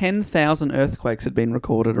total of 10,000 earthquakes had been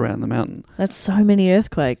recorded around the mountain. That's so many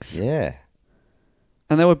earthquakes. Yeah.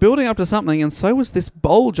 And they were building up to something, and so was this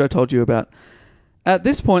bulge I told you about. At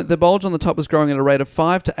this point, the bulge on the top was growing at a rate of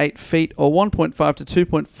 5 to 8 feet or 1.5 to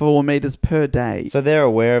 2.4 meters per day. So they're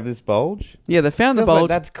aware of this bulge? Yeah, they found the Feels like bulge.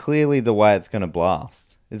 that's clearly the way it's going to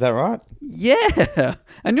blast. Is that right? Yeah.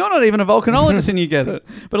 And you're not even a volcanologist and you get it.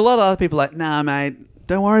 But a lot of other people are like, nah, mate,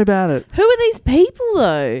 don't worry about it. Who are these people,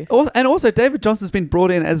 though? And also, David Johnston's been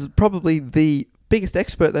brought in as probably the biggest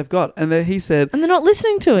expert they've got. And he said... And they're not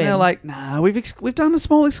listening to him. They're like, nah, we've done a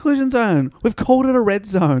small exclusion zone. We've called it a red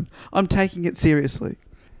zone. I'm taking it seriously.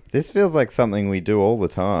 This feels like something we do all the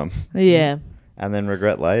time. Yeah. And then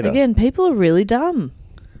regret later. Again, people are really dumb.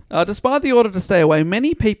 Despite the order to stay away,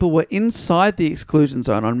 many people were inside the exclusion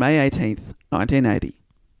zone on May 18th, 1980.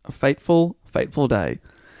 A fateful, fateful day.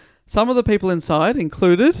 Some of the people inside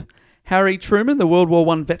included Harry Truman, the World War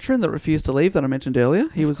I veteran that refused to leave that I mentioned earlier.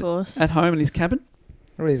 He was at home in his cabin.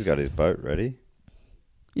 Well, he's got his boat ready.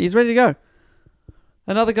 He's ready to go.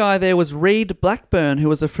 Another guy there was Reed Blackburn, who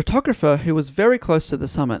was a photographer who was very close to the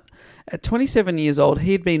summit. At 27 years old,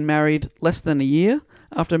 he had been married less than a year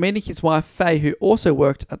after meeting his wife Faye, who also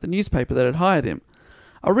worked at the newspaper that had hired him.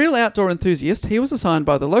 A real outdoor enthusiast, he was assigned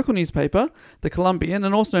by the local newspaper, the Columbian,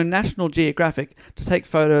 and also National Geographic to take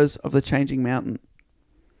photos of the changing mountain.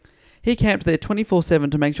 He camped there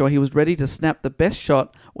 24/7 to make sure he was ready to snap the best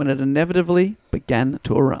shot when it inevitably began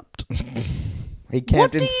to erupt. He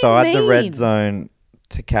camped do you inside the red mean? zone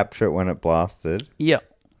to capture it when it blasted. Yep.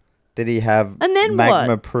 Did he have And then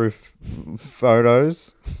magma-proof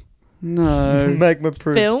photos? No.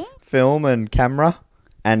 Magma-proof film and camera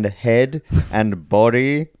and head and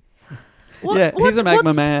body. He's a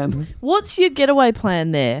magma man. What's your getaway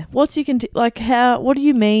plan there? What's you what do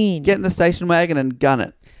you mean? Get in the station wagon and gun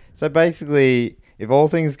it. So basically, if all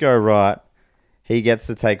things go right, he gets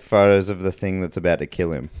to take photos of the thing that's about to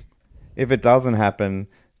kill him. If it doesn't happen,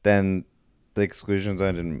 then the exclusion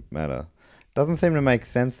zone didn't matter. Doesn't seem to make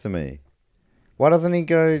sense to me. Why doesn't he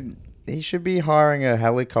go... He should be hiring a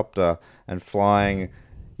helicopter and flying,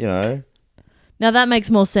 Now that makes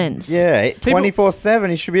more sense. Yeah, 24/7.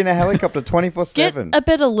 He should be in a helicopter 24/7. Get a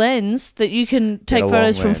better lens that you can take a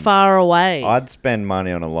photos long from lens. far away I'd spend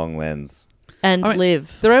money on a long lens. and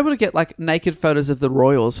live. They're able to get naked photos of the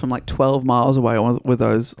royals from 12 miles away with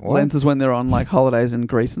those lenses when they're on holidays in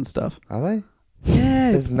Greece and stuff. Are they?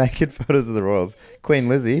 Yeah. There's naked photos of the royals. Queen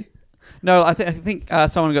Lizzie. No, I think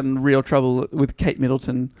someone got in real trouble with Kate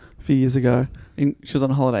Middleton a few years ago. She was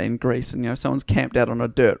on holiday in Greece, and someone's camped out on a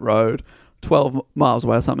dirt road 12 miles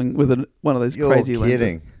away or something with one of those crazy lenses. You're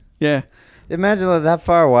kidding. Yeah. Imagine that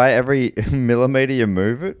far away, every millimeter you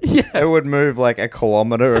move it, it would move a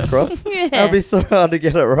kilometre across. Yeah. That would be so hard to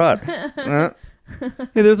get it right. Yeah,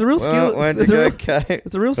 there's a real skill. Where'd you There's go, a Kate?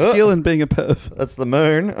 It's a real skill in being a perv. That's the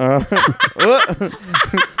moon.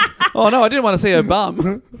 Oh, no, I didn't want to see her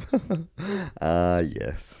bum.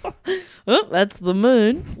 Yes. Oh, that's the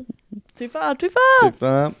moon. Too far. Too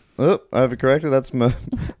far. Oh, overcorrected.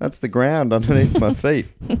 That's the ground underneath my feet.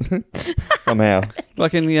 Somehow. I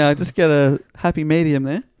can just get a happy medium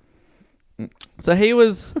there. So he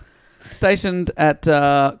was stationed at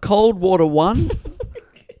Cold Water 1.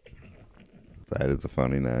 That is a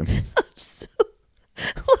funny name. I'm still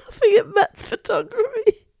laughing at Matt's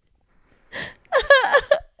photography.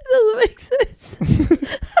 It doesn't make sense.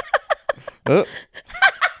 Oh,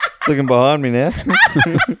 it's looking behind me now.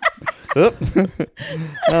 Oh.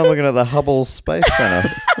 Now I'm looking at the Hubble Space Center.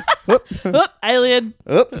 Oh, alien.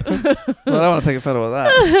 Oh. Well, I don't want to take a photo of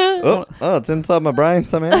that. Oh, it's inside my brain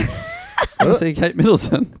somehow. I want to see Kate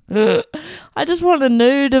Middleton. I just want a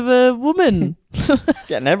nude of a woman.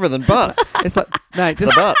 Getting everything but. It's mate, The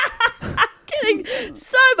just butt. Getting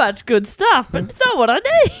so much good stuff, but it's not what I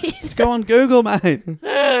need. Just go on Google, mate.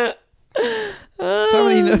 So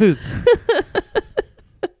many nudes.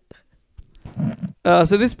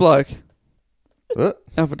 So this bloke, Oh.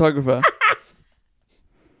 our photographer,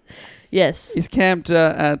 Yes. is camped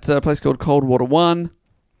at a place called Cold Water 1,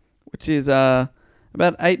 which is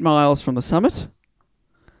about 8 miles from the summit.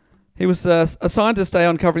 He was assigned to stay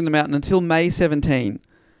on covering the mountain until May 17,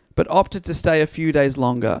 but opted to stay a few days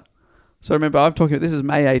longer. So remember, I'm talking about this is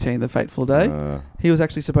May 18, the fateful day. He was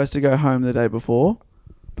actually supposed to go home the day before,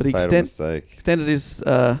 but he extended his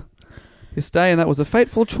stay, and that was a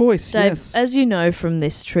fateful choice. Dave, yes. as you know from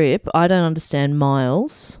this trip, I don't understand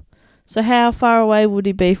miles. So how far away would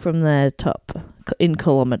he be from the top in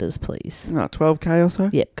kilometres, please? 12k or so?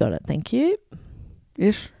 Yep, got it. Thank you.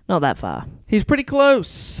 Ish. Not that far. He's pretty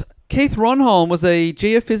close. Keith Ronholm was a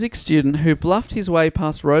geophysics student who bluffed his way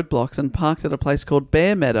past roadblocks and parked at a place called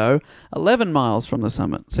Bear Meadow, 11 miles from the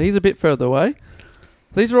summit. So he's a bit further away.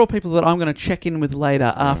 These are all people that I'm going to check in with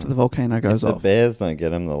later after the volcano goes If the off. bears don't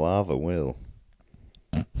get him, the lava will.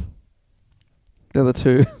 They're the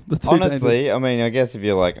two. Honestly, I mean, I guess if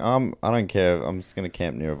you're like, I don't care. I'm just going to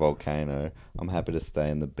camp near a volcano. I'm happy to stay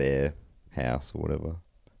in the bear house or whatever.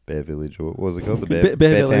 Bear Village, or what was it called? The Bear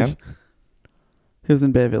Village. Town? He was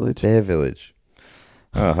in Bear Village. Bear Village.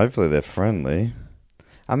 Oh, hopefully they're friendly.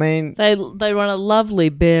 I mean... They run a lovely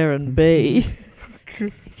bear and bee.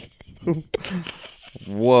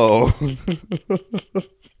 Whoa. Does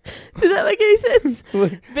that make any sense?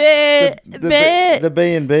 Bear, bear, the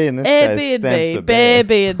B&B in this case stands for bear,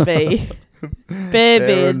 bear. B&B.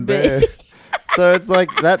 Bear, B&B. So it's like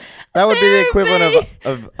that would be the equivalent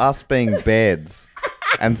of us being beds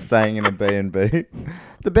and staying in a B&B.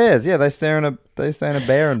 The bears, yeah, they stay in a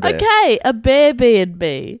bear and bear. Okay, a bear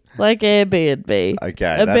B&B. Like Airbnb.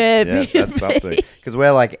 Okay, A bear that's B&B. something. Because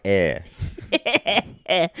we're like air.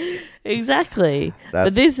 Exactly.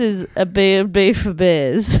 But this is a B&B for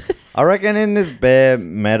bears. I reckon in this bear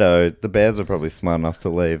meadow, the bears were probably smart enough to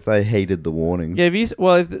leave. They heeded the warning. Yeah,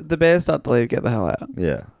 if the bears start to leave, get the hell out.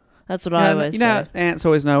 Yeah. That's what I always You know, say. how ants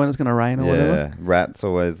always know when it's going to rain or whatever. Yeah. Rats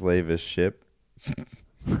always leave a ship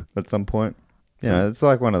at some point. You know, it's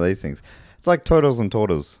like one of these things. It's like turtles and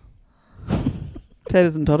tortoise.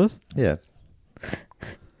 Taters and totters. Yeah.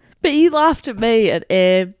 But you laughed at me at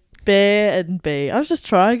air, bear, and bee. I was just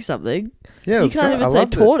trying something. Yeah, it You was can't great. I even say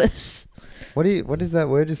loved it. tortoise. What is that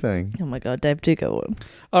word you're saying? Oh my god, Dave, do go on.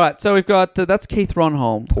 All right, so we've got that's Keith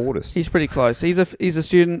Ronholm. Tortoise. He's pretty close. He's a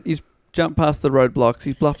student. He's jumped past the roadblocks.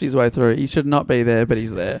 He's bluffed his way through. He should not be there, but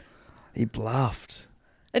he's there He bluffed.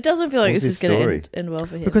 It doesn't feel like What's this is his going story? to end well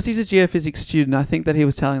for him. because he's a geophysics student. I think that he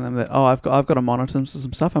was telling them that I've got to monitor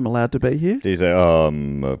some stuff. I'm allowed to be here. Did he say,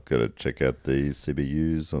 I've got to check out the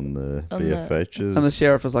CBUs on the On the- BFHs? And the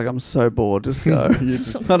sheriff was like, "I'm so bored. Just go. I don't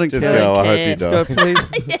Just care. go. I hope care. you Just go, die.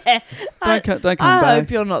 please. yeah, Don't come I back."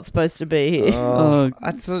 hope you're not supposed to be here. Oh,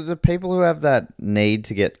 it's the people who have that need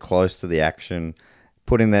to get close to the action,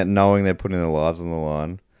 knowing they're putting their lives on the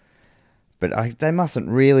line. But they mustn't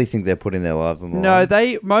really think they're putting their lives on the line.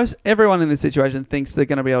 No, everyone in this situation thinks they're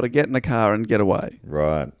going to be able to get in a car and get away.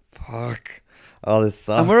 Right. Fuck. Oh, this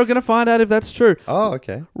sucks. And we're going to find out if that's true. Oh,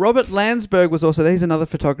 okay. Robert Landsberg was also there. He's another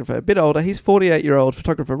photographer, a bit older. He's 48-year-old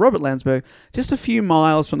photographer Robert Landsberg, just a few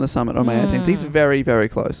miles from the summit on May 18th. He's very, very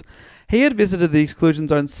close. He had visited the exclusion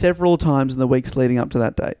zone several times in the weeks leading up to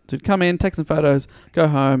that date. So he'd come in, take some photos, go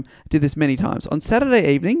home, did this many times. On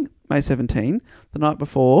Saturday evening, May 17, the night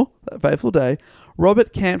before, that fateful day,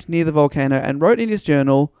 Robert camped near the volcano and wrote in his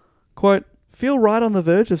journal, quote, "Feel right on the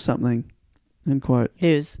verge of something," end quote.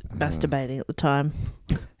 He was masturbating at the time.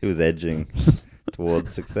 He was edging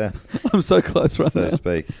towards success, I'm so close right so now. to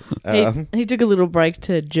speak. He took a little break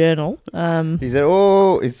to journal. He said,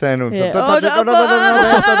 he's saying to himself, Yeah. don't touch it. No, no, no,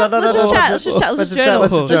 no, no, no, Let's just chat. Let's just chat. Let's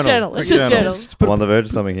just journal. Let's just journal. I'm on the verge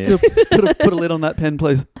of something here. Put a lid on that pen,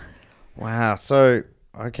 please. Wow. So,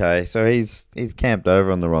 okay. So he's camped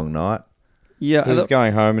over on the wrong night. Yeah, He was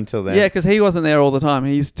going home until then. Yeah, because he wasn't there all the time.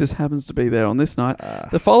 He just happens to be there on this night.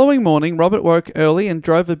 The following morning, Robert woke early and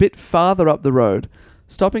drove a bit farther up the road,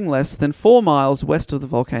 stopping less than 4 miles west of the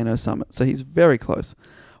volcano summit. So he's very close.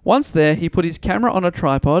 Once there, he put his camera on a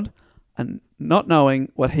tripod and not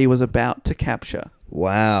knowing what he was about to capture.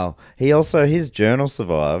 Wow. His journal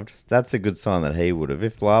survived. That's a good sign that he would have.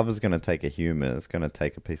 If lava's going to take a human, it's going to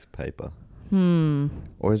take a piece of paper.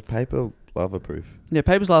 Or is paper lava-proof? Yeah,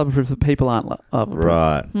 paper's lava-proof, but people aren't lava-proof.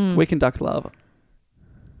 Right. We conduct lava.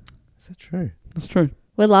 Is that true? That's true.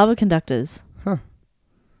 We're lava conductors.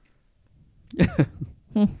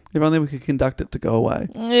 If only we could conduct it to go away.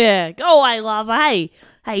 Yeah. Go away, lava.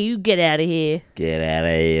 Hey, you get out of here. Get out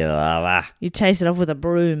of here, lava. You chase it off with a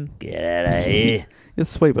broom. Get out of here.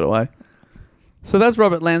 Just sweep it away. So that's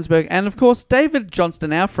Robert Landsberg. And, of course, David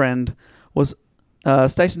Johnston, our friend, was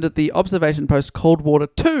stationed at the observation post Coldwater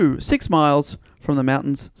 2, 6 miles from the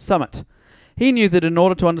mountain's summit. He knew that in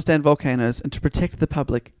order to understand volcanoes and to protect the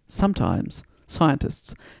public, sometimes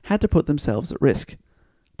scientists had to put themselves at risk.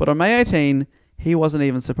 But on May 18, he wasn't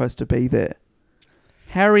even supposed to be there.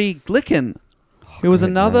 Harry Glicken, who was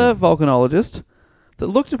another volcanologist that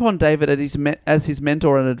looked upon David as his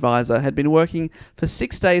mentor and advisor, had been working for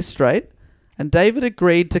 6 days straight, and David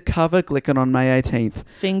agreed to cover Glicken on May 18th.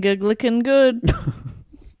 Finger glicking good.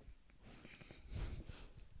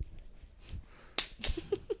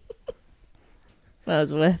 That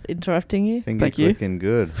was worth interrupting you. Finger Thank you. clicking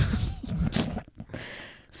good.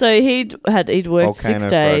 So he'd worked Volcano 6 fried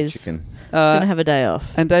days. chicken. Gonna have a day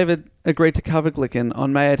off. And David agreed to cover Glicken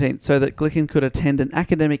on May 18th so that Glicken could attend an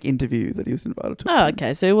academic interview that he was invited to. Oh,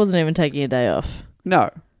 okay. So he wasn't even taking a day off. No,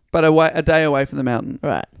 but a day away from the mountain.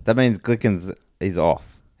 Right. That means he's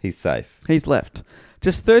off. He's safe. He's left.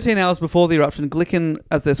 Just 13 hours before the eruption, Glicken,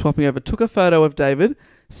 as they're swapping over, took a photo of David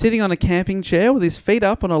sitting on a camping chair with his feet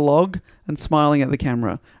up on a log and smiling at the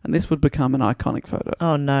camera. And this would become an iconic photo.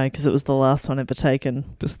 Oh, no, because it was the last one ever taken.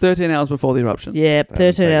 Just 13 hours before the eruption. Yeah, They haven't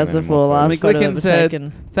 13 taken hours any before more last photos. photo Glicken ever said,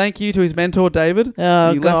 taken. Thank you to his mentor, David.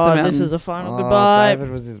 Oh, He left the God, this mountain. is a final goodbye. David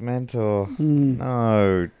was his mentor.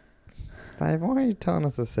 No. Dave, why are you telling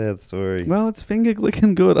us a sad story? Well, it's finger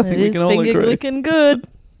Glicken good. I think we can all finger agree. glicking good.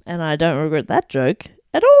 And I don't regret that joke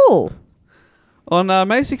at all. On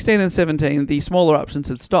May 16 and 17, the small eruptions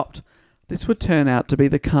had stopped. This would turn out to be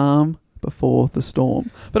the calm before the storm.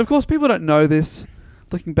 But of course, people don't know this.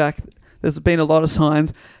 Looking back, there's been a lot of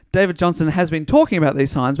signs. David Johnston has been talking about these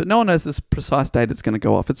signs, but no one knows this precise date it's going to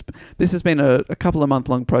go off. This has been a couple of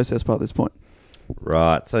month-long process by this point.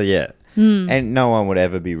 Right. So, yeah. And no one would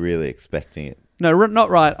ever be really expecting it. No, not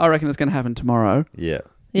right. I reckon it's going to happen tomorrow. Yeah.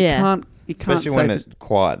 Yeah. You can't you can't Especially when safe it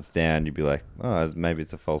quiets down, you'd be like, oh, maybe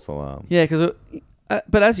it's a false alarm. Yeah, because...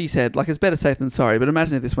 but as you said, like, it's better safe than sorry. But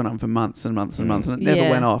imagine if this went on for months and months and months and it never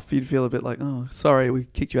went off. You'd feel a bit like, oh, sorry, we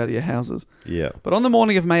kicked you out of your houses. Yeah. But on the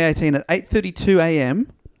morning of May 18 at 8:32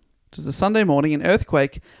 a.m., which is a Sunday morning, an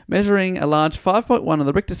earthquake measuring a large 5.1 on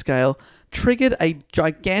the Richter scale triggered a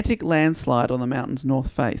gigantic landslide on the mountain's north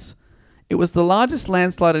face. It was the largest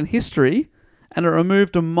landslide in history, and it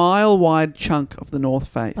removed a mile-wide chunk of the north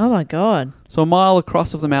face. Oh, my God. So a mile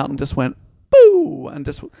across of the mountain just went boo and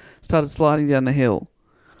just started sliding down the hill.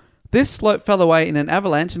 This slope fell away in an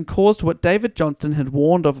avalanche and caused what David Johnston had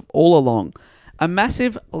warned of all along, a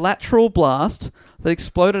massive lateral blast that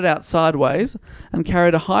exploded out sideways and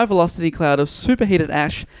carried a high-velocity cloud of superheated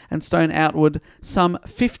ash and stone outward some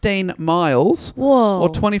 15 miles Whoa. or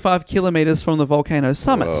 25 kilometres from the volcano's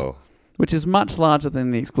summit, Whoa. which is much larger than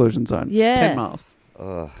the exclusion zone. Yeah. 10 miles.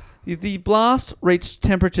 Ugh. The blast reached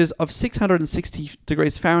temperatures of 660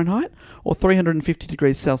 degrees Fahrenheit or 350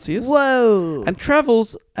 degrees Celsius. Whoa. And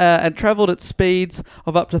travelled at speeds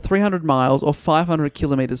of up to 300 miles or 500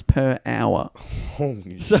 kilometres per hour.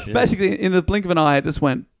 Holy So shit. basically, in the blink of an eye, it just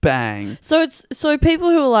went bang. So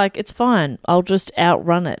people who are like, it's fine, I'll just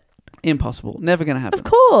outrun it. Impossible. Never going to happen. Of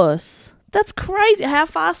course. That's crazy. How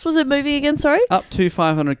fast was it moving again, sorry? Up to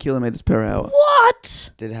 500 kilometres per hour. What?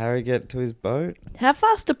 Did Harry get to his boat? How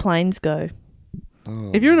fast do planes go?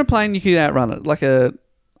 Oh. If you're in a plane, you could outrun it like a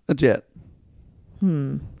jet.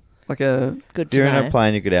 Like a... Good If to you're know. in a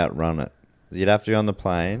plane, you could outrun it. You'd have to be on the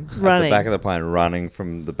plane, at Running. the back of the plane, running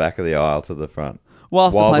from the back of the aisle to the front. While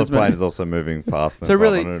the plane's plane moving. is also moving faster. So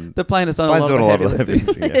really, the plane has done plane's a doing lot of heavy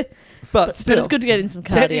lifting. yeah. But still, But it's good to get in some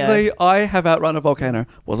cardio. technically, I have outrun a volcano.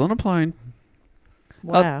 Was on a plane.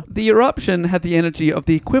 Wow. The eruption had the energy of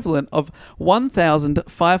the equivalent of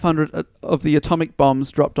 1,500 of the atomic bombs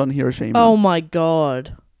dropped on Hiroshima. Oh, my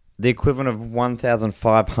God. The equivalent of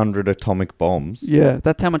 1,500 atomic bombs. Yeah,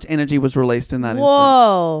 that's how much energy was released in that instant.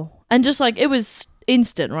 Whoa. And just like, it was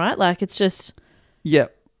instant, right? Like, it's just, Yeah.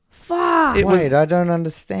 fuck. It Wait, was- I don't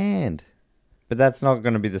understand. But that's not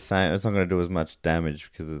going to be the same. It's not going to do as much damage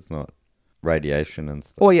because it's not radiation and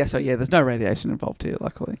stuff. Oh, yeah, so yeah, there's no radiation involved here,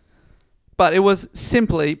 luckily. But it was,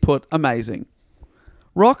 simply put, amazing.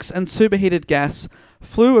 Rocks and superheated gas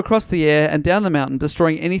flew across the air and down the mountain,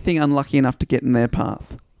 destroying anything unlucky enough to get in their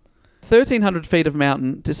path. 1,300 feet of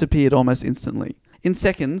mountain disappeared almost instantly. In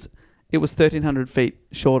seconds, it was 1,300 feet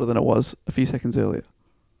shorter than it was a few seconds earlier.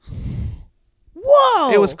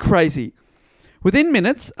 Whoa. It was crazy. Within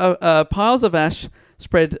minutes, piles of ash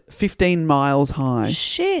spread 15 miles high.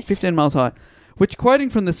 Shit. 15 miles high. Which, quoting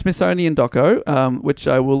from the Smithsonian doco, which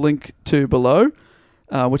I will link to below,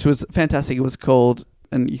 which was fantastic. It was called,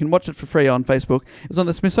 and you can watch it for free on Facebook. It was on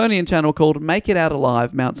the Smithsonian channel called Make It Out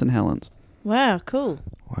Alive, Mounts and Helens. Wow, cool.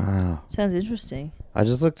 Wow. Sounds interesting. I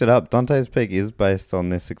just looked it up. Dante's Peak is based on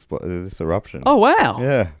this eruption. Oh, wow.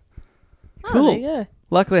 Yeah. Cool. Oh, there you go.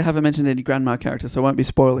 Luckily, I haven't mentioned any grandma characters, so I won't be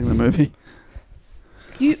spoiling the movie.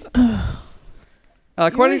 You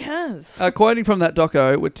Quoting, already have. quoting from that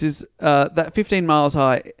doco, which is that 15 miles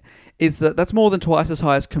high, is that's more than twice as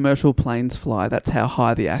high as commercial planes fly. That's how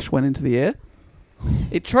high the ash went into the air.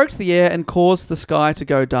 It choked the air and caused the sky to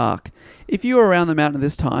go dark. If you were around the mountain at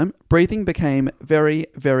this time, breathing became very,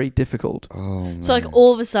 very difficult. Oh, man. So, like,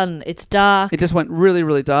 all of a sudden, it's dark. It just went really,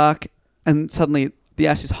 really dark, and suddenly the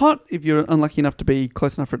ash is hot. If you're unlucky enough to be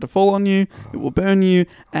close enough for it to fall on you, it will burn you,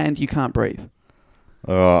 and you can't breathe.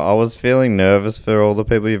 I was feeling nervous for all the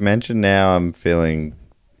people you've mentioned. Now I'm feeling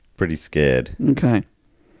pretty scared. Okay.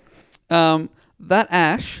 That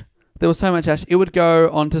ash, there was so much ash, it would go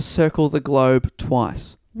on to circle the globe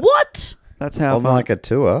twice. What? That's how On far. like a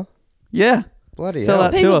tour. Yeah. Bloody Sell hell.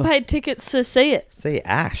 that People tour. paid tickets to see it. See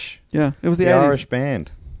Ash. Yeah. It was the The 80s. Irish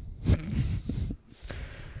band. It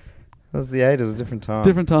was the 80s. It was a different time.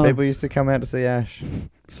 Different time. People used to come out to see Ash.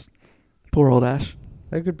 Poor old Ash.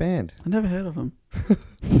 They're a good band. I never heard of him.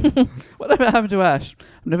 Whatever happened to Ash?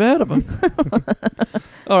 I've never heard of him.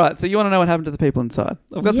 All right, so you want to know what happened to the people inside?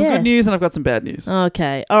 I've got some Yes. good news and I've got some bad news.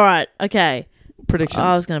 Okay. All right. Okay. Predictions. I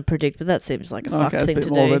was going to predict, but that seems like a Okay, fucked it's a thing bit to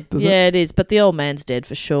morbid, do. does it? Yeah, it is. But the old man's dead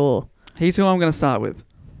for sure. Here's who I'm going to start with.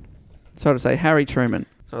 Sorry to say, Harry Truman.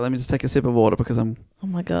 So let me just take a sip of water because I'm Oh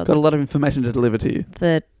my god. got a lot of information to deliver to you.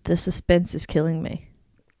 The suspense is killing me.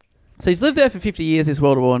 So he's lived there for 50 years, this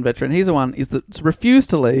World War I veteran. He's the one that's refused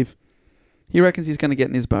to leave. He reckons he's going to get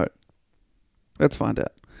in his boat. Let's find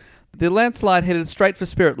out. The landslide headed straight for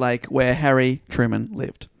Spirit Lake, where Harry Truman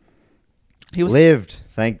lived. He was Lived.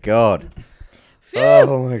 Thank God.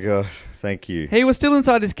 Oh my God. Thank you. He was still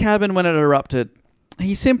inside his cabin when it erupted.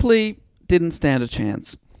 He simply didn't stand a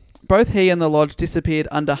chance. both he and the lodge disappeared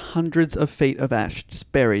under hundreds of feet of ash, just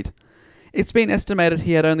buried. It's been estimated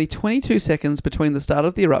he had only 22 seconds between the start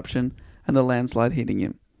of the eruption and the landslide hitting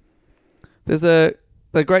him. There's the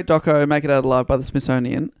great doco, Make It Out Alive by the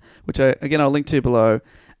Smithsonian, which I'll link to below.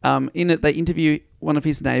 In it, they interview one of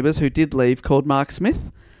his neighbours who did leave, called Mark Smith.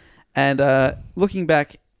 And looking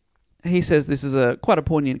back, he says this is quite a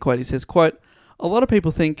poignant quote. He says, quote, "A lot of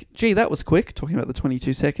people think, gee, that was quick," talking about the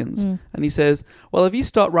 22 seconds. And he says, "Well, if you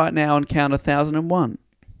stop right now and count 1,001,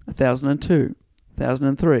 1,002,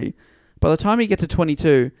 1,003, by the time you get to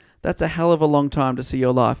 22, that's a hell of a long time to see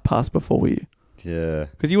your life pass before you." Yeah.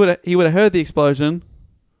 Because he would have heard the explosion,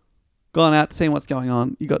 gone out, seen what's going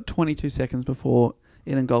on. You got 22 seconds before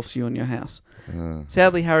it engulfs you in your house.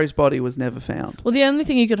 Sadly, Harry's body was never found. Well, the only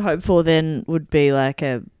thing you could hope for then would be like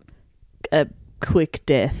a quick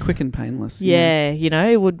death. Quick and painless. Yeah,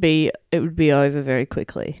 it would be over very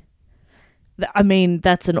quickly. I mean,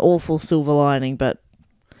 that's an awful silver lining, but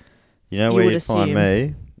You know where you'd find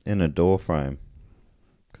me? In a door frame.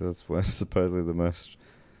 Because that's where supposedly the most...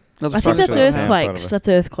 I think that's earthquakes. That's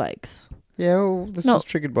earthquakes. Yeah, well, this was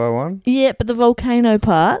triggered by one. Yeah, but the volcano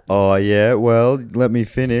part... Oh, yeah, well, let me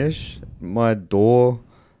finish. My doorway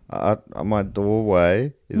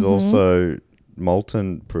is also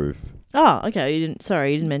molten proof. Oh, okay. You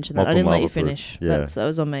didn't mention that. I didn't let you finish. Yeah. That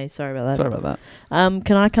was on me. Sorry about that. Sorry about that.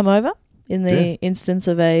 Can I come over in the instance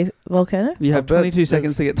of a volcano? You have 22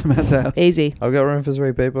 seconds to get to Matt's house. Easy. I've got room for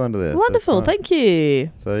 3 people under there. Wonderful. So thank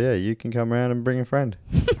you. So, yeah, you can come around and bring a friend.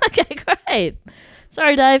 Okay, great.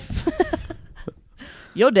 Sorry, Dave.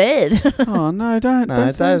 You're dead. Oh, no, don't. No,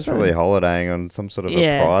 don't Dave's probably holidaying on some sort of a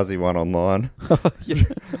pricey one online. Yeah.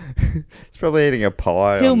 He's probably eating a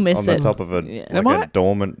pie He'll on miss the it. top of a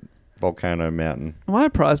dormant volcano mountain. Am I a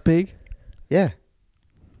prize pig? Yeah.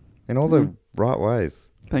 In all the right ways.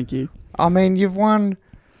 Thank you. I mean, you've won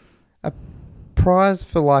a prize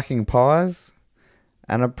for liking pies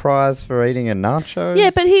and a prize for eating a nachos. Yeah,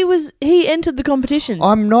 but he entered the competition.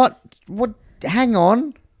 I'm not... Hang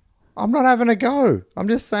on. I'm not having a go. I'm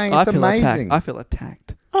just saying it's amazing. I feel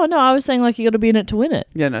attacked. Oh, no, I was saying like you got to be in it to win it.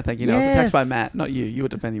 Yeah, no, thank you. No, I was attacked by Matt, not you. You were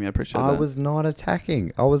defending me. I appreciate that. I was not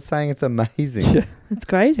attacking. I was saying it's amazing. Yeah. It's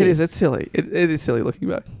crazy. It is. It's silly. It is silly looking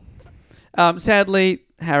back. Sadly,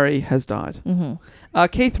 Harry has died. Mm-hmm.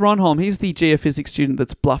 Keith Ronholm, he's the geophysics student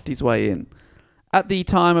that's bluffed his way in. At the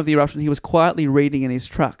time of the eruption, he was quietly reading in his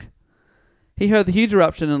truck. He heard the huge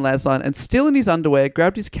eruption and landslide and still in his underwear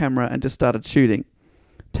grabbed his camera and just started shooting,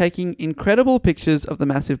 taking incredible pictures of the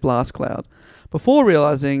massive blast cloud before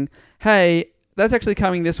realizing, hey, that's actually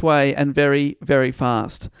coming this way and very, very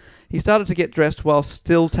fast. He started to get dressed while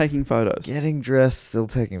still taking photos. Getting dressed, still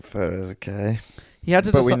taking photos, okay. He had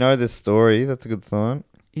to But we know this story. That's a good sign.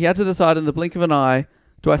 He had to decide in the blink of an eye,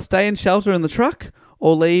 do I stay in shelter in the truck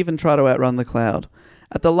or leave and try to outrun the cloud?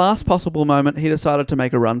 At the last possible moment, he decided to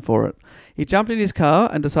make a run for it. He jumped in his car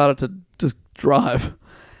and decided to just drive.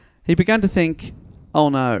 He began to think, oh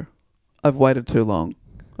no, I've waited too long.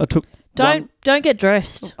 Don't get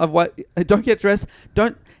dressed. Don't get dressed.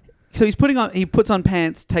 So he puts on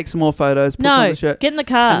pants, takes some more photos, puts on the shirt. Get in the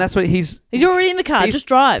car. And that's what he's already in the car. Just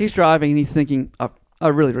drive. He's driving and he's thinking, I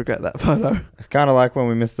really regret that photo. It's kind of like when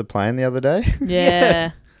we missed the plane the other day.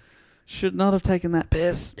 Yeah. Should not have taken that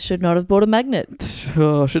piss. Should not have bought a magnet.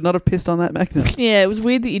 Should not have pissed on that magnet. Yeah, it was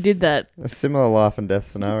weird that you did that. A similar life and death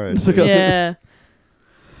scenario. Yeah.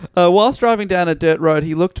 Whilst driving down a dirt road,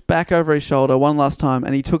 he looked back over his shoulder one last time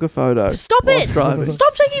and he took a photo. Stop it! Driving.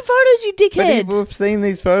 Stop taking photos, you dickhead! But we've seen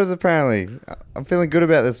these photos apparently. I'm feeling good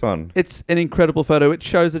about this one. It's an incredible photo. It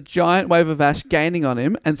shows a giant wave of ash gaining on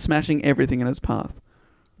him and smashing everything in its path.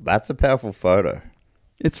 That's a powerful photo.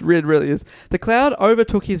 It really is. The cloud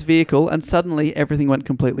overtook his vehicle and suddenly everything went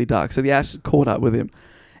completely dark. So the ash caught up with him.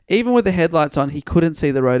 Even with the headlights on, he couldn't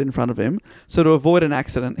see the road in front of him. So to avoid an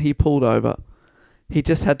accident, he pulled over. He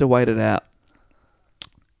just had to wait it out.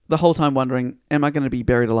 The whole time wondering, am I going to be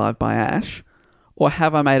buried alive by ash? Or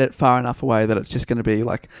have I made it far enough away that it's just going to be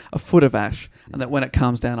like a foot of ash and that when it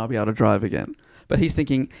calms down, I'll be able to drive again? But he's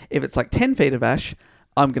thinking, if it's like 10 feet of ash,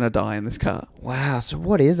 I'm going to die in this car. Wow, so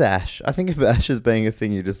what is ash? I think of ash as being a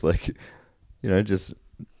thing you just like, just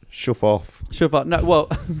shoof off. Shoof off. No, well,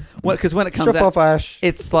 because when it comes shoof out, off ash.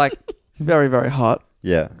 It's like very, very hot.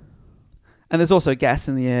 Yeah. And there's also gas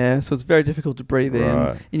in the air, so it's very difficult to breathe in.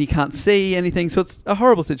 Right. And you can't see anything, so it's a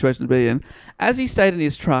horrible situation to be in. As he stayed in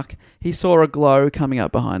his truck, he saw a glow coming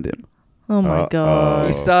up behind him. Oh my God.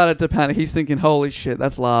 He started to panic. He's thinking, holy shit,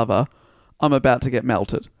 that's lava. I'm about to get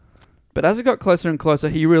melted. But as it got closer and closer,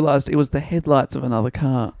 he realised it was the headlights of another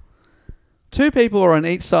car. 2 people were on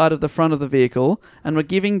each side of the front of the vehicle and were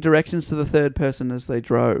giving directions to the third person as they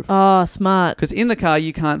drove. Oh, smart. Because in the car,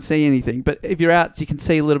 you can't see anything. But if you're out, you can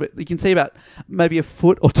see a little bit. You can see about maybe a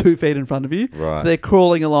foot or 2 feet in front of you. Right. So they're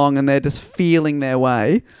crawling along and they're just feeling their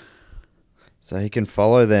way. So he can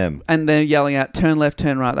follow them. And they're yelling out, turn left,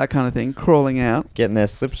 turn right, that kind of thing, crawling out. Getting their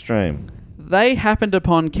slipstream. They happened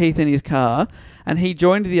upon Keith in his car, and he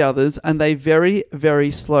joined the others, and they very,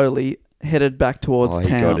 very slowly headed back towards He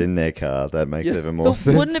town. got in their car. That makes even more But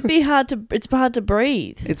sense. wouldn't it be hard to... It's hard to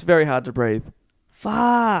breathe. It's very hard to breathe.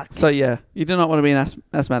 Fuck. So, yeah, you do not want to be an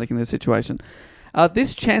asthmatic in this situation.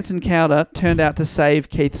 This chance encounter turned out to save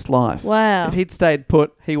Keith's life. Wow. If he'd stayed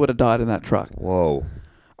put, he would have died in that truck. Whoa.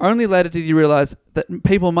 Only later did he realise that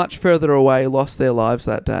people much further away lost their lives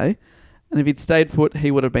that day. And if he'd stayed put, he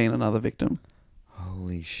would have been another victim.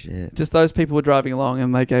 Holy shit. Just those people were driving along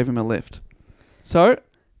and they gave him a lift. So,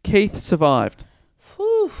 Keith survived.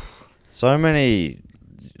 Whew. So many,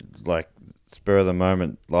 like, spur of the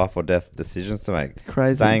moment, life or death decisions to make.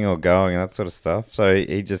 Crazy. Staying or going and that sort of stuff. So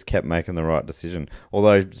he just kept making the right decision.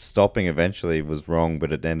 Although stopping eventually was wrong,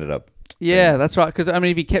 but it ended up... Yeah, that's right. Because, I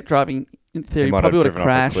mean, if he kept driving, in theory, he might probably have would have driven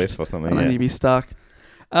off a crashed. cliff or something, And then yeah. he'd be stuck.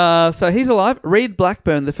 So he's alive. Reed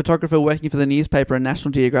Blackburn, the photographer working for the newspaper and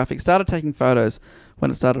National Geographic, started taking photos when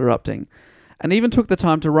it started erupting. And even took the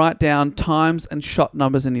time to write down times and shot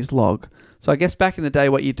numbers in his log. So I guess back in the day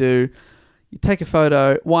what you do, you take a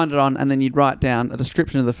photo, wind it on, and then you'd write down a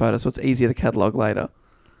description of the photo so it's easier to catalogue later.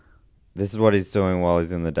 This is what he's doing while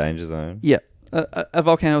he's in the danger zone. Yeah. A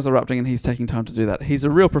volcano is erupting and he's taking time to do that. He's a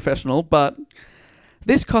real professional, but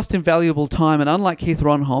this cost him valuable time, and unlike Keith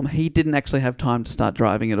Ronholm, he didn't actually have time to start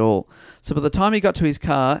driving at all. So by the time he got to his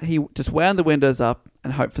car, he just wound the windows up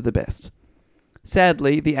and hoped for the best.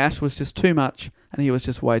 Sadly, the ash was just too much and he was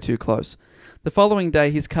just way too close. The following day,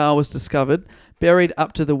 his car was discovered, buried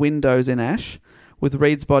up to the windows in ash, with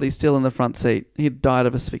Reed's body still in the front seat. He had died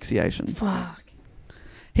of asphyxiation. Fuck.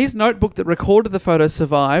 His notebook that recorded the photos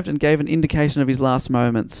survived and gave an indication of his last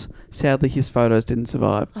moments. Sadly, his photos didn't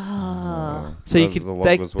survive. Ah. So you The could log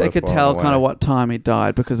they was could worthwhile tell in a kind of way. what time he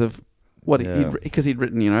died because of what Yeah. he'd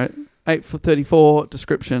written, 8:34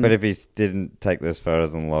 description. But if he didn't take those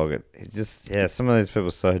photos and log it, it's just, some of these people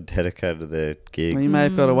are so dedicated to their gigs. Well, you may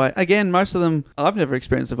have got away. Again, most of them, I've never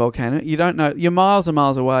experienced a volcano. You don't know. You're miles and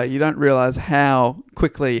miles away. You don't realise how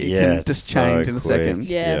quickly it can it's just so change in a quick. second.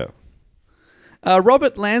 Yeah.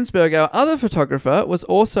 Robert Landsberg, our other photographer, was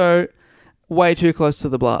also way too close to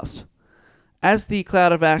the blast. As the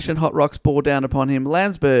cloud of ash and hot rocks bore down upon him,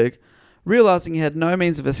 Landsberg, realising he had no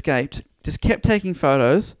means of escape, just kept taking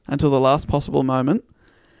photos until the last possible moment.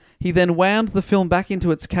 He then wound the film back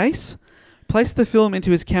into its case, placed the film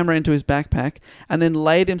into his camera into his backpack, and then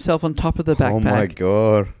laid himself on top of the backpack Oh my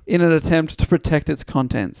God. in an attempt to protect its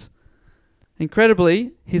contents.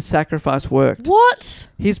 Incredibly, his sacrifice worked. What?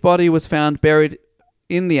 His body was found buried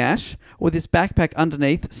in the ash with his backpack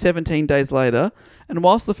underneath 17 days later, and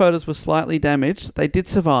whilst the photos were slightly damaged, they did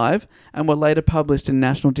survive and were later published in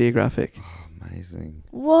National Geographic. Amazing.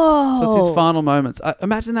 Whoa. So it's his final moments.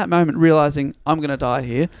 Imagine that moment, realising, I'm going to die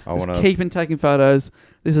here. I Just wanna- keeping taking photos.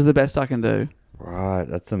 This is the best I can do. Right,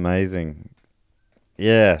 that's amazing.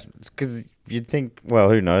 Yeah, because you'd think,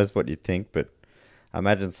 well, who knows what you'd think, but I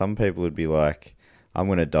imagine some people would be like, I'm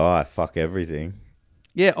going to die, fuck everything.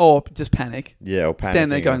 Yeah, or just panic. Yeah, or panicking.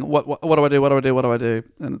 Stand there going, what do I do? What do I do? What do I do?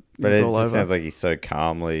 And But it's it all just over. sounds like he so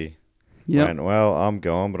calmly Yep. went, well, I'm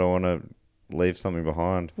gone, but I want to leave something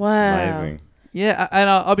behind. Wow. Amazing. Yeah, and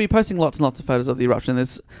I'll be posting lots and lots of photos of the eruption.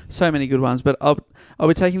 There's so many good ones, but I'll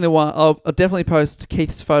be taking the one. I'll definitely post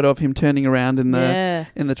Keith's photo of him turning around in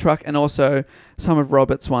the truck, and also some of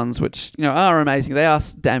Robert's ones, which are amazing. They are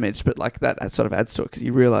damaged, but like that sort of adds to it because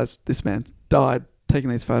you realise this man died taking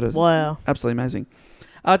these photos. Wow. Absolutely amazing.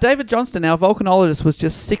 David Johnston, our volcanologist, was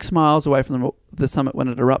just 6 miles away from the summit when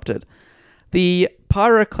it erupted. The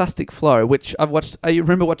pyroclastic flow, which I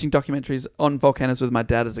remember watching documentaries on volcanoes with my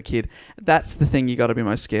dad as a kid. That's the thing you got to be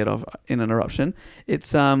most scared of in an eruption.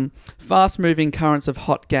 It's fast-moving currents of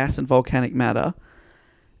hot gas and volcanic matter,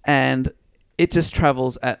 and it just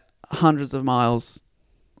travels at hundreds of miles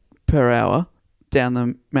per hour down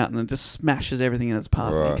the mountain and just smashes everything in its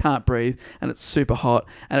path. And Right. you can't breathe, and it's super hot,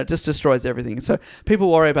 and it just destroys everything. So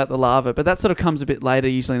people worry about the lava, but that sort of comes a bit later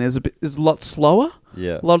usually, and is a lot slower.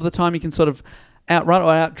 Yeah. A lot of the time you can sort of outrun or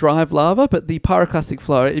outdrive lava, but the pyroclastic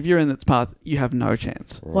flow, if you're in its path, you have no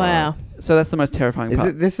chance. Wow. So that's the most terrifying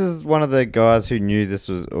part. This is one of the guys who knew this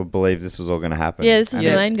was, or believed this was all going to happen. Yeah, this is and the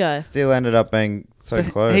Yeah. main guy. still ended up being so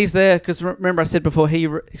close. He's there because remember I said before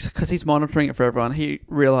because he's monitoring it for everyone. He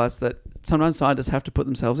realised that sometimes scientists have to put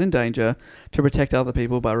themselves in danger to protect other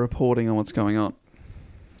people by reporting on what's going on.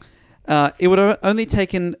 It would have only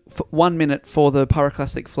taken 1 minute for the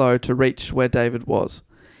pyroclastic flow to reach where David was.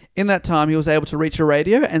 In that time, he was able to reach a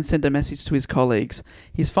radio and send a message to his colleagues.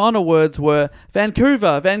 His final words were,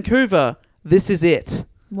 "Vancouver, Vancouver, this is it."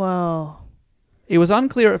 Wow. It was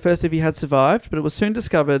unclear at first if he had survived, but it was soon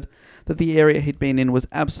discovered that the area he'd been in was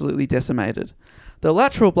absolutely decimated. The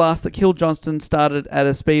lateral blast that killed Johnston started at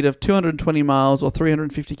a speed of 220 miles or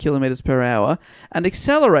 350 kilometres per hour and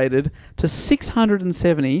accelerated to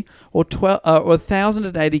 670 or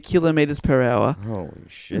 1,080 kilometres per hour. Holy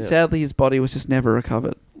shit. And sadly, his body was just never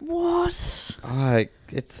recovered. What?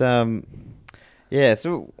 It's yeah.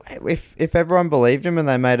 So if everyone believed him and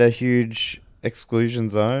they made a huge exclusion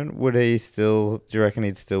zone, do you reckon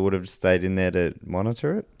he still would have stayed in there to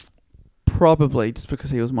monitor it? Probably, just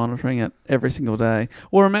because he was monitoring it every single day.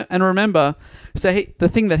 Remember, so the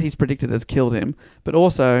thing that he's predicted has killed him, but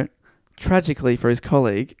also, tragically for his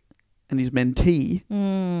colleague and his mentee,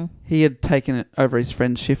 he had taken it over his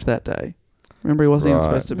friend's shift that day. Remember, he wasn't even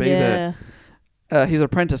supposed to be there. His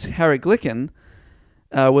apprentice, Harry Glicken,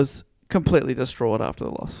 was completely distraught after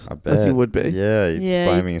the loss. I bet. As he would be. Yeah, you're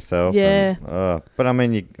blaming yourself. Yeah. But I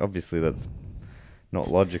mean, obviously that's not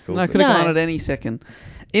logical. No, could have gone at any second.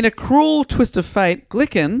 In a cruel twist of fate,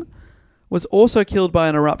 Glicken was also killed by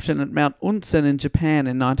an eruption at Mount Unsen in Japan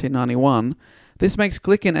in 1991. This makes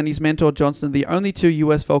Glicken and his mentor Johnston the only two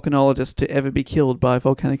US volcanologists to ever be killed by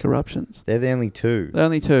volcanic eruptions. They're the only two. The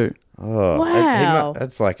only two. Oh, wow.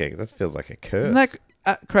 That feels like a curse. Isn't that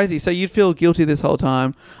crazy? So you'd feel guilty this whole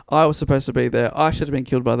time. I was supposed to be there. I should have been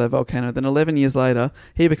killed by that volcano. Then 11 years later,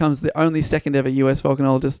 he becomes the only second ever US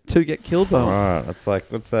volcanologist to get killed by one. Right. That's like,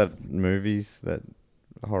 what's that that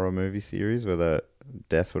horror movie series where the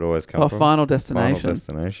death would always come from? Final Destination. Final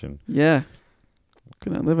Destination. Yeah.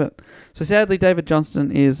 Couldn't live it. So sadly, David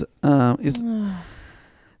Johnston is one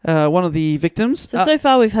of the victims. So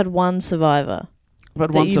far we've had one survivor. I've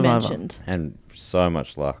had that one you survivor. mentioned. And so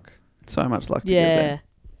much luck. So much luck to get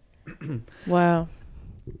Yeah. Wow.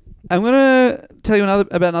 I'm going to tell you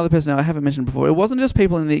about another person I haven't mentioned before. It wasn't just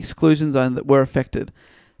people in the exclusion zone that were affected.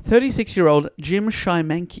 36-year-old Jim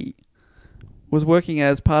Szymanski was working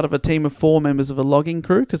as part of a team of 4 members of a logging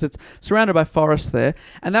crew because it's surrounded by forest there.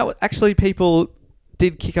 And that actually people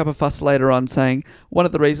did kick up a fuss later on saying one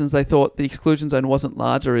of the reasons they thought the exclusion zone wasn't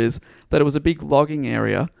larger is that it was a big logging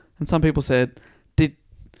area. And some people said,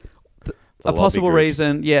 a possible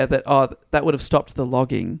reason, that would have stopped the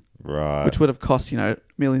logging. Right. Which would have cost,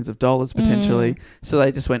 millions of dollars potentially. So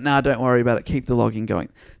they just went, don't worry about it. Keep the logging going.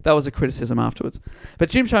 That was a criticism afterwards. But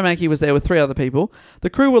Jim Szymanski was there with 3 other people. The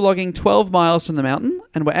crew were logging 12 miles from the mountain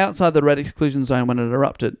and were outside the red exclusion zone when it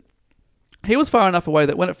erupted. He was far enough away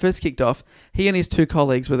that when it first kicked off, he and his 2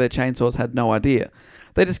 colleagues with their chainsaws had no idea.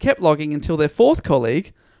 They just kept logging until their 4th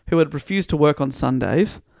colleague, who had refused to work on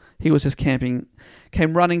Sundays, he was just camping,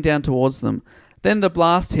 came running down towards them. Then the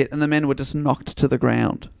blast hit and the men were just knocked to the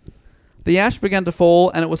ground. The ash began to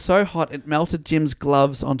fall and it was so hot it melted Jim's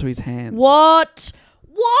gloves onto his hands. What?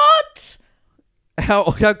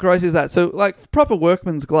 How gross is that? So, proper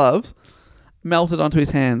workman's gloves melted onto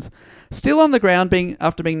his hands. Still on the ground,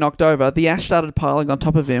 after being knocked over, the ash started piling on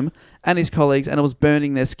top of him and his colleagues and it was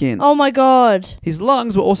burning their skin. Oh my God. His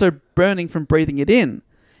lungs were also burning from breathing it in.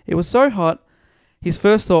 It was so hot, his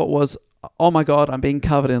first thought was, oh my God, I'm being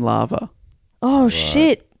covered in lava. Oh,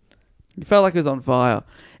 shit. He felt like he was on fire.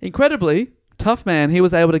 Incredibly, tough man, he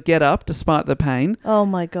was able to get up despite the pain. Oh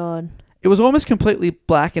my God. It was almost completely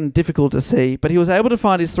black and difficult to see, but he was able to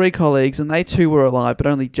find his 3 colleagues and they too were alive, but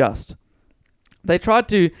only just. They tried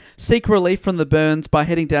to seek relief from the burns by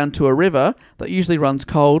heading down to a river that usually runs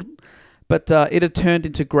cold, but it had turned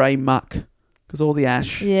into grey muck because all the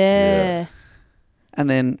ash. Yeah. And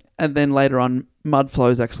then later on, mud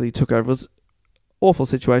flows actually took over. It was an awful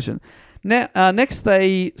situation. Now, next,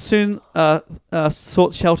 they soon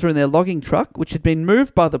sought shelter in their logging truck, which had been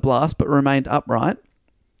moved by the blast but remained upright.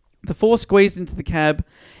 The 4 squeezed into the cab,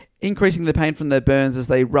 increasing the pain from their burns as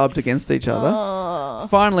they rubbed against each other. Oh.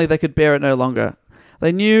 Finally, they could bear it no longer.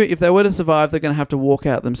 They knew if they were to survive, they're going to have to walk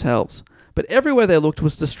out themselves. But everywhere they looked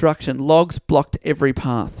was destruction. Logs blocked every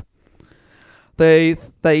path. They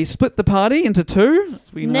split the party into 2.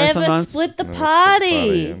 Never split the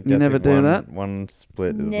party. You never do that. One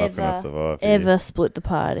split is not going to survive. Ever split the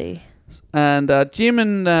party. And Jim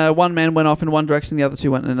and one man went off in one direction, the other 2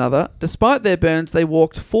 went in another. Despite their burns, they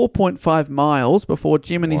walked 4.5 miles before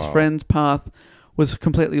Jim and his friend's path was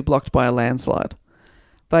completely blocked by a landslide.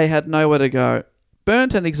 They had nowhere to go.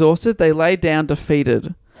 Burnt and exhausted, they lay down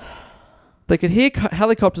defeated. They could hear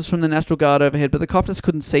helicopters from the National Guard overhead, but the copters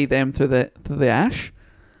couldn't see them through the ash.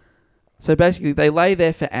 So basically, they lay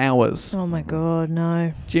there for hours. Oh my God,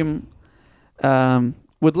 no. Jim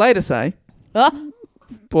would later say,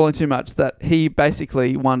 boiling too much, that he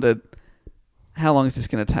basically wondered, how long is this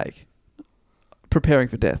going to take? Preparing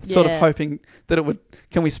for death. Sort of hoping that it would,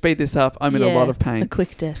 can we speed this up? I'm in a lot of pain. A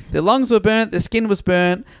quick death. Their lungs were burnt, their skin was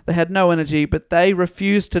burnt, they had no energy, but they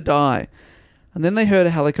refused to die. And then they heard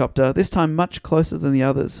a helicopter, this time much closer than the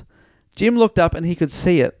others. Jim looked up and he could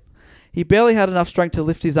see it. He barely had enough strength to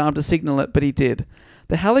lift his arm to signal it, but he did.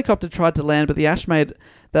 The helicopter tried to land, but the ash made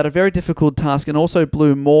that a very difficult task and also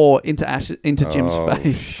blew more into Jim's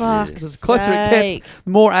face. Fuck's As closer it sake. gets,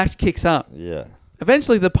 the more ash kicks up. Yeah.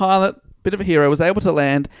 Eventually, the pilot, bit of a hero, was able to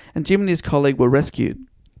land, and Jim and his colleague were rescued.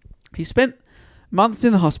 He spent months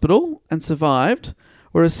in the hospital and survived,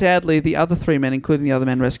 whereas sadly, the other 3 men, including the other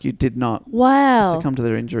man rescued, did not succumb to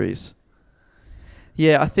their injuries.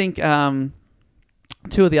 Yeah, I think 2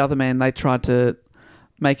 of the other men, they tried to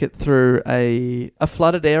make it through a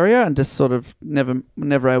flooded area and just sort of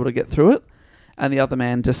never able to get through it. And the other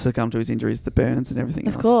man just succumbed to his injuries, the burns and everything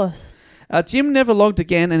else. Of course. Jim never logged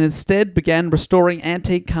again and instead began restoring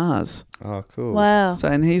antique cars. Oh, cool. Wow. So,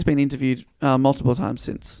 and he's been interviewed multiple times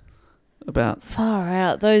since about... Far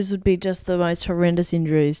out. Those would be just the most horrendous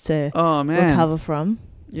injuries to recover from.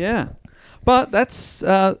 Yeah. But that's...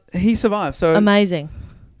 he survived. So amazing.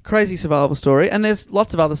 Crazy survival story. And there's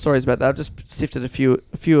lots of other stories about that. I've just sifted a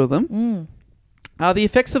few of them. The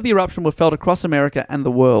effects of the eruption were felt across America and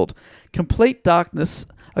the world. Complete darkness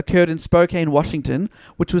occurred in Spokane, Washington,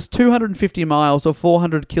 which was 250 miles or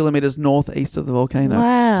 400 kilometers northeast of the volcano.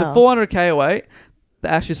 Wow. So 400k away, the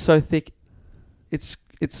ash is so thick, it's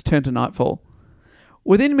turned to nightfall.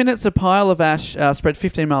 Within minutes, a pile of ash spread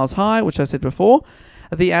 15 miles high, which I said before.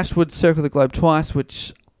 The ash would circle the globe twice,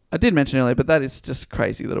 which I did mention earlier, but that is just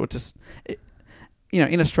crazy that it would just...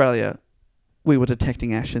 in Australia, we were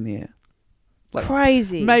detecting ash in the air. Like,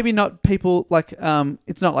 crazy. Maybe not people...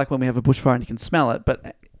 it's not like when we have a bushfire and you can smell it,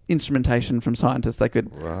 but instrumentation from scientists, they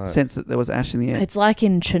could sense that there was ash in the air. It's like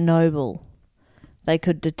in Chernobyl. They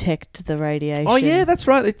could detect the radiation. Oh, yeah, that's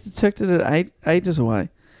right. They detected it ages away.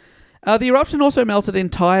 The eruption also melted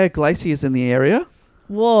entire glaciers in the area.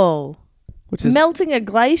 Whoa. Which is melting a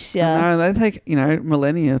glacier. No, they take,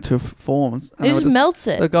 millennia to form. It just melts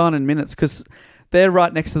it. They're gone in minutes because they're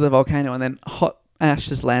right next to the volcano and then hot ash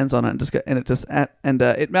just lands on it and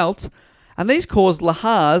it melts. And these cause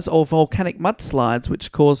lahars or volcanic mudslides,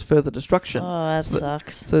 which cause further destruction. Oh, that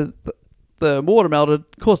sucks. So the water melted,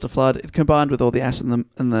 caused a flood. It combined with all the ash and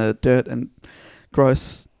the dirt and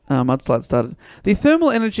gross mudslides started. The thermal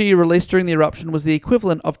energy released during the eruption was the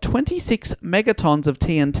equivalent of 26 megatons of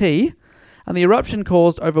TNT, and the eruption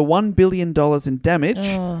caused over $1 billion in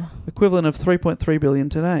damage, equivalent of $3.3 billion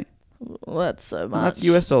today. Well, that's so much. And that's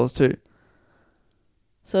US dollars too.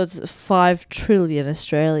 So it's 5 trillion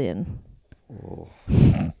Australian. Oh.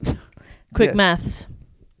 Quick maths.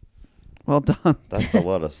 Well done. That's a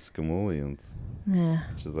lot of scamulians. Yeah.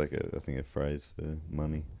 Which is like I think a phrase for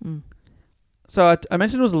money. So I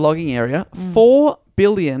mentioned it was a logging area. 4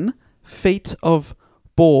 billion feet of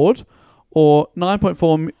board or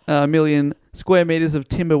 9.4 million square meters of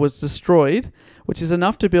timber was destroyed, which is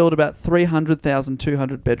enough to build about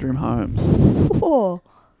 300,200 bedroom homes. Whoa.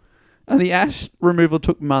 And the ash removal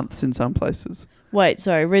took months in some places. Wait,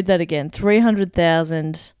 sorry, read that again.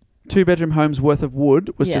 300,000... 2-bedroom homes worth of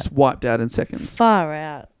wood was just wiped out in seconds. Far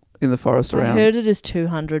out. In the forest around. I heard it as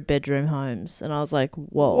 200 bedroom homes, and I was like,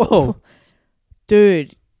 whoa.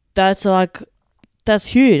 Dude, that's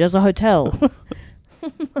huge. That's a hotel.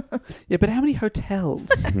 Yeah, but how many hotels?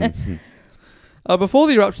 Before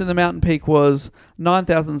the eruption, the mountain peak was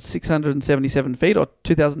 9,677 feet or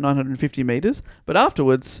 2,950 meters. But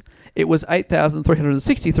afterwards, it was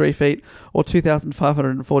 8,363 feet or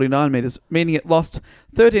 2,549 meters, meaning it lost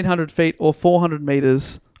 1,300 feet or 400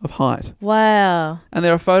 meters of height. Wow. And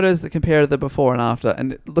there are photos that compare the before and after,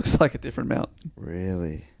 and it looks like a different mountain.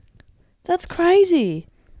 Really? That's crazy.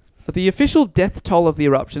 But the official death toll of the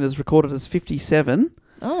eruption is recorded as 57.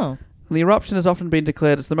 Oh. And the eruption has often been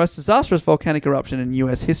declared as the most disastrous volcanic eruption in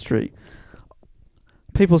US history.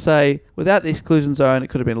 People say, without the exclusion zone, it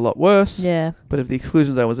could have been a lot worse. Yeah. But if the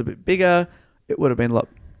exclusion zone was a bit bigger, it would have been a lot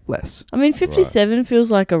less. I mean, 57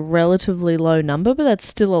 feels like a relatively low number, but that's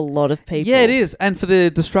still a lot of people. Yeah, it is. And for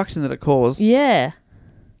the destruction that it caused, yeah,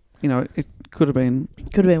 it could have been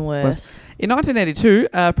worse. In 1982,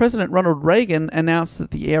 President Ronald Reagan announced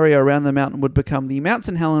that the area around the mountain would become the Mount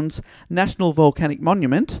St. Helens National Volcanic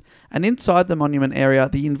Monument, and inside the monument area,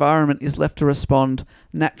 the environment is left to respond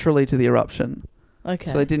naturally to the eruption.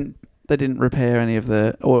 Okay. So they didn't they didn't repair any of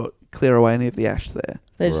or clear away any of the ash there.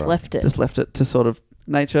 They just Right. left it. Just left it to sort of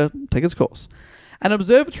nature take its course. An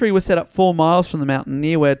observatory was set up 4 miles from the mountain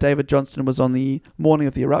near where David Johnston was on the morning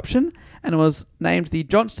of the eruption, and it was named the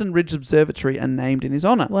Johnston Ridge Observatory and named in his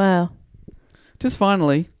honour. Wow. Just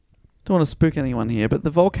finally, don't want to spook anyone here, but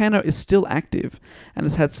the volcano is still active and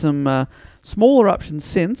has had some small eruptions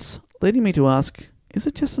since, leading me to ask, is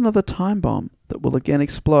it just another time bomb that will again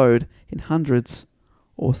explode in hundreds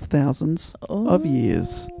or thousands of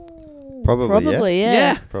years? Probably,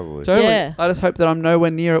 yeah. Probably. Totally. Yeah. I just hope that I'm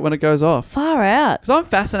nowhere near it when it goes off. Far out. Because I'm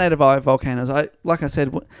fascinated by volcanoes. Like I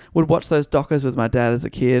said, would watch those docos with my dad as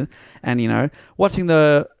a kid, and watching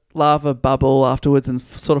the lava bubble afterwards and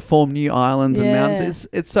sort of form new islands and mountains.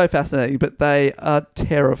 It's so fascinating, but they are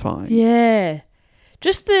terrifying. Yeah.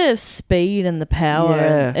 Just the speed and the power.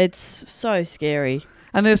 Yeah. It's so scary.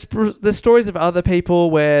 And there's stories of other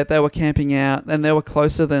people where they were camping out and they were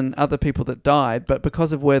closer than other people that died, but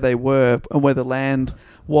because of where they were and where the land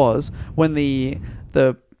was, when the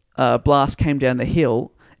blast came down the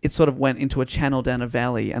hill, it sort of went into a channel down a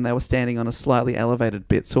valley, and they were standing on a slightly elevated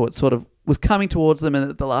bit, so it sort of was coming towards them, and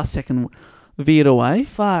at the last second veered away.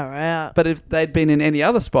 Far out. But if they'd been in any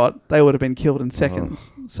other spot, they would have been killed in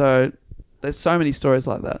seconds. So there's so many stories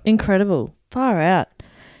like that. Incredible. Far out.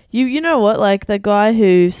 You know what? Like the guy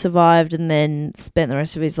who survived and then spent the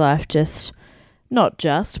rest of his life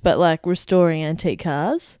but like restoring antique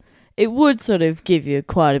cars. It would sort of give you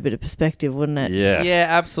quite a bit of perspective, wouldn't it? Yeah. Yeah,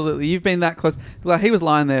 absolutely. You've been that close. Like he was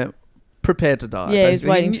lying there prepared to die. Yeah, he was basically.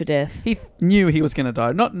 waiting for death. He knew he was going to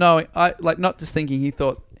die. Not knowing, not just thinking, he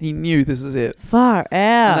thought he knew this is it. Far out.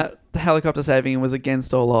 And that the helicopter saving him was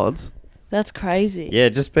against all odds. That's crazy. Yeah,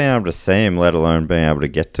 just being able to see him, let alone being able to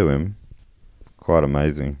get to him. Quite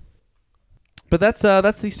amazing. But that's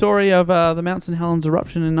the story of the Mount St. Helens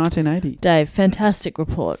eruption in 1980. Dave, fantastic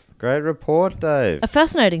report. Great report, Dave. A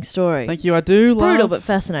fascinating story. Thank you. I do love... Brutal but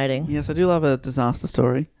fascinating. Yes, I do love a disaster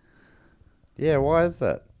story. Yeah, why is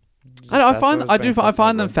that? I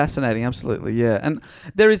find them fascinating, absolutely, yeah. And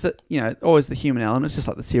there is always the human element. It's just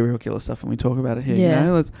like the serial killer stuff, and we talk about it here.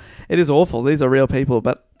 Yeah. It is awful. These are real people,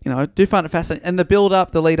 but I do find it fascinating. And the build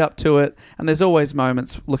up, the lead up to it, and there's always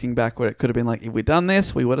moments looking back where it could have been like, if we'd done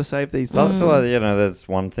this, we would have saved these lives. I feel like, there's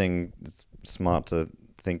one thing it's smart to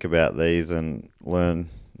think about these and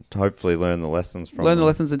hopefully learn the lessons from Learn them. the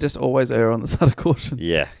lessons and just always err on the side of caution.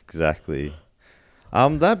 Yeah, exactly.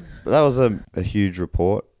 That was a huge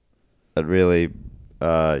report. It really,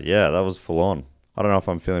 that was full on. I don't know if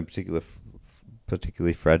I'm feeling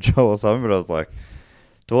particularly fragile or something, but I was like,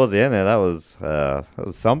 towards the end there, that was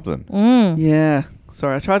something. Yeah.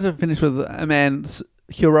 Sorry, I tried to finish with a man's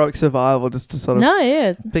heroic survival just to sort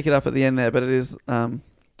of pick it up at the end there, but it is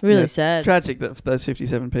really sad. Tragic that for those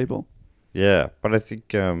 57 people. Yeah, but I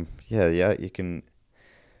think, you can...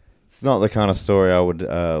 It's not the kind of story I would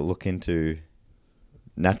look into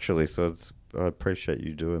naturally, so I appreciate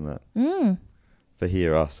you doing that. For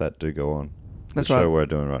Hear Us at Do Go On. That's the show we're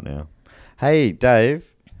doing right now. Hey,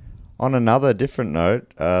 Dave, on another different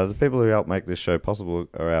note, the people who help make this show possible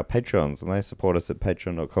are our Patreons, and they support us at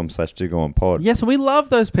patreon.com/dogoonpod. Yes, and we love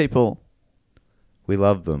those people. We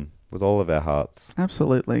love them with all of our hearts.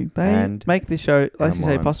 Absolutely. They And make this show, like you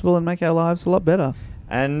say, minds. possible and make our lives a lot better.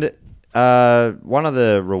 And one of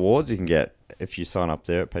the rewards you can get if you sign up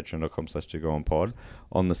there at patreon.com/dogoonpod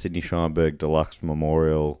on the Sydney Scheinberg Deluxe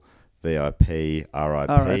Memorial VIP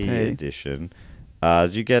RIP edition,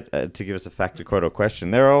 as you get to give us a fact, a quote, or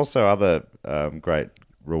question. There are also other great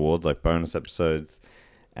rewards like bonus episodes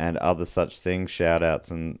and other such things, shout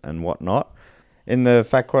outs and whatnot. In the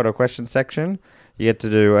fact, quote, or question section, you get to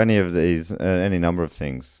do any of these, any number of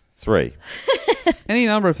things. 3. Any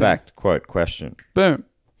number of Fact, quote, question. Boom.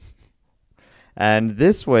 And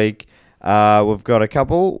this week, we've got a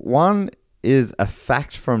couple. One is a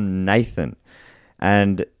fact from Nathan.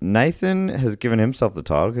 And Nathan has given himself the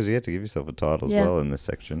title, because you have to give yourself a title as well in this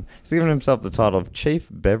section. He's given himself the title of Chief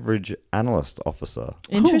Beverage Analyst Officer.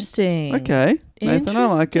 Interesting. Okay. Nathan, I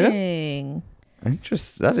like it.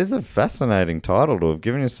 Interesting. That is a fascinating title to have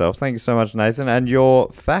given yourself. Thank you so much, Nathan. And your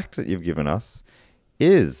fact that you've given us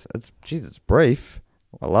is, it's brief.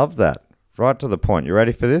 I love that. Right to the point. You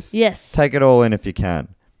ready for this? Yes. Take it all in if you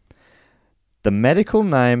can. The medical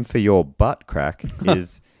name for your butt crack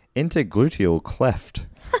is intergluteal cleft.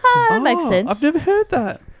 That makes sense. I've never heard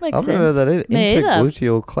that. I've never heard that either. Me either.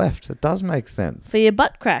 Intergluteal cleft. It does make sense. For your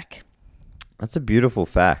butt crack. That's a beautiful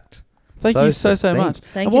fact. Thank you so succinct. much.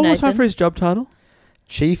 Thank and you, one more Nathan. time for his job title.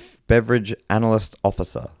 Chief Beverage Analyst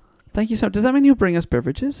Officer. Thank you so much. Does that mean he'll bring us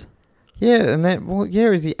beverages? Yeah, and then,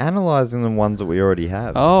 is he analysing the ones that we already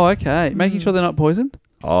have? Oh, okay. Making sure they're not poisoned?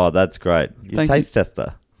 Oh, that's great. Your Thank taste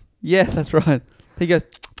tester. Yes, that's right. He goes,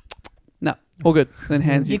 no, all good. Then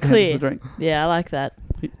hands you You're hands us clear. the drink. Yeah, I like that.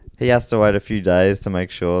 He has to wait a few days to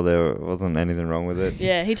make sure there wasn't anything wrong with it.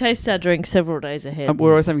 Yeah, he tastes our drink several days ahead.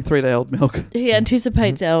 We're always having 3-day-old milk. He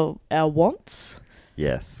anticipates our wants.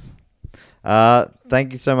 Yes.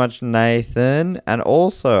 Thank you so much, Nathan. And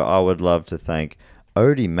also, I would love to thank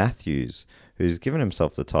Odie Matthews, who's given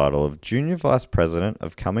himself the title of Junior Vice President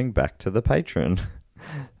of Coming Back to the Patron.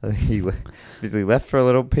 He left for a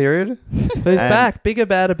little period. But he's back. Bigger,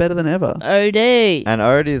 badder, better than ever. OD. And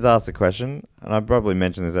Odie has asked a question, and I probably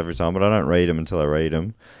mention this every time, but I don't read them until I read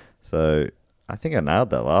them. So I think I nailed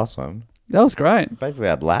that last one. That was great. Basically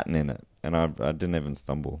had Latin in it, and I didn't even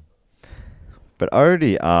stumble. But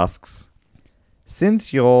Odie asks,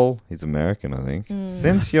 since y'all, he's American, I think,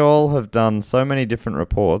 since y'all have done so many different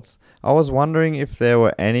reports, I was wondering if there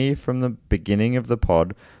were any from the beginning of the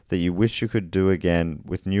pod that you wish you could do again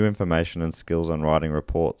with new information and skills on writing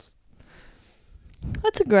reports.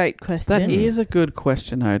 That's a great question. That is a good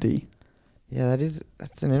question, Odie. Yeah,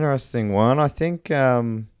 that's an interesting one. I think,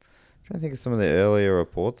 I'm trying to think of some of the earlier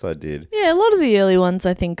reports I did. Yeah, a lot of the early ones,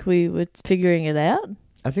 I think we were figuring it out.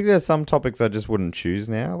 I think there's some topics I just wouldn't choose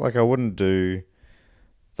now. Like I wouldn't do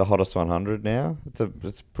the hottest 100 now.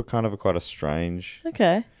 It's kind of quite a strange.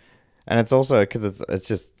 Okay. And it's also because it's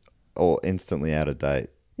just all instantly out of date.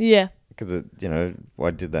 Yeah. Because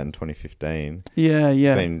I did that in 2015. Yeah.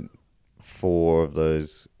 It's been 4 of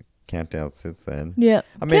those countdowns since then. Yeah.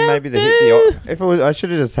 I mean, maybe they hit if it was, I should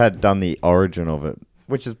have just done the origin of it,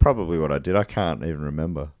 which is probably what I did. I can't even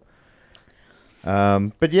remember.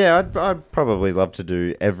 But yeah, I'd probably love to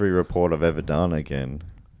do every report I've ever done again.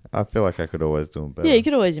 I feel like I could always do them better. Yeah, you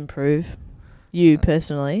could always improve. You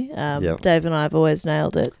personally. Yep. Dave and I have always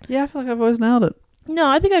nailed it. Yeah, I feel like I've always nailed it. No,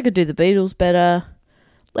 I think I could do the Beatles better.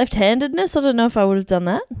 Left-handedness, I don't know if I would have done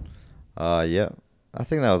that. Yeah. I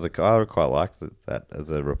think that was I quite liked that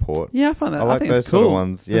as a report. Yeah, I find that. I like think those it's cool. sort of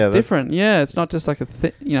ones. Yeah, it's different. Yeah, it's not just like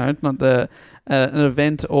it's not an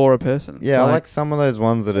event or a person. It's Yeah, I like some of those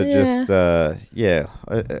ones that are Yeah.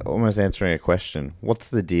 just, almost answering a question. What's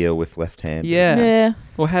the deal with left-handed? Yeah. Yeah.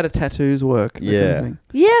 Or how do tattoos work? that kind of Yeah. thing.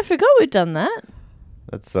 Yeah, I forgot we'd done that.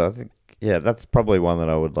 That's I think that's probably one that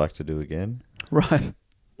I would like to do again. Right.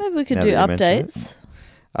 Maybe we could Now do that you mention it. updates.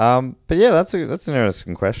 But yeah, that's an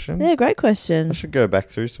interesting question. Yeah, great I question. should go back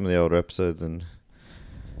through some of the older episodes and.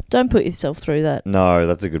 Don't put yourself through that. No,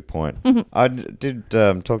 that's a good point. I did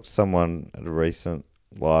talk to someone at a recent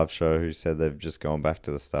live show who said they've just gone back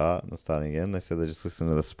to the start and are starting again. They said they just listened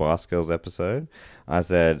to the Spice Girls episode. I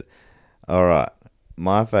said, all right,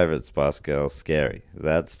 my favourite Spice Girl, Scary. Is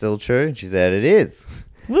that still true? And she said, it is.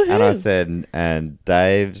 Woohoo. And I said, and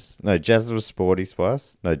Jess's was Sporty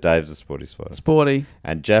Spice. No, Dave's was Sporty Spice. Sporty.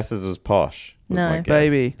 And Jess's was Posh. Was No. my guess.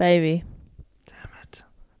 Baby. Baby. Damn it.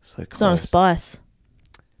 So close. It's not a spice.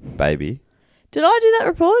 Baby. Did I do that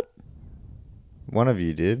report? One of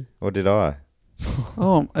you did. Or did I?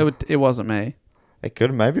 Oh, it wasn't me. It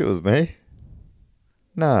could. Maybe it was me.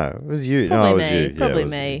 No, it was you. Probably no, it was me. you. Probably it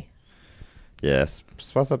was me. you. Yes.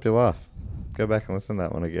 Spice up your life. Go back and listen to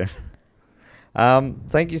that one again.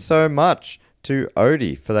 Thank you so much to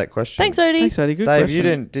Odie for that question. Thanks, Odie. Thanks, Eddie. Good Dave,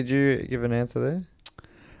 question. did you give an answer there?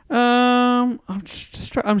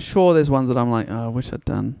 I'm sure there's ones that I'm like, oh, I wish I'd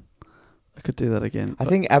done. I could do that again. I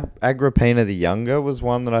think Agrippina the Younger was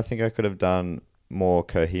one that I think I could have done more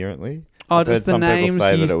coherently. I've heard just the some names. people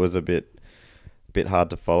say that it was a bit hard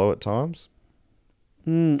to follow at times.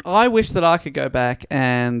 I wish that I could go back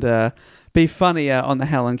and be funnier on the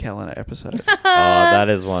Helen Calendar episode. That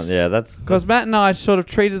is one. Yeah, Because Matt and I sort of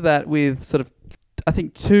treated that with sort of, I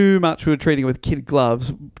think too much we were treating it with kid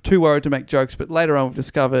gloves, too worried to make jokes. But later on we've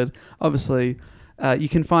discovered, obviously, you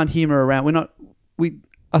can find humour around.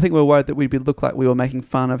 I think we were worried that we'd look like we were making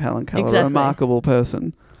fun of Helen Keller, Exactly. a remarkable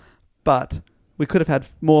person. But we could have had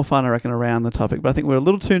more fun, I reckon, around the topic. But I think we were a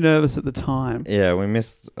little too nervous at the time. Yeah, we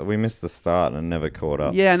missed the start and never caught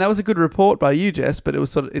up. Yeah, and that was a good report by you, Jess, but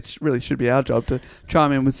it really should be our job to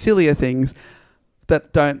chime in with sillier things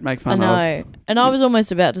that don't make fun I of. know. And I was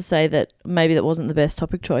almost about to say that maybe that wasn't the best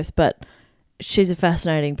topic choice, but she's a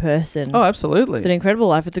fascinating person. Oh, absolutely. It's an incredible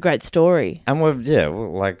life. It's a great story. And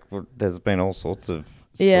there's been all sorts of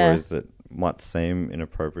stories that might seem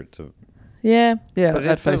inappropriate to. Yeah. Yeah, But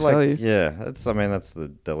at it's sort face of value. that's the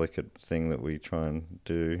delicate thing that we try and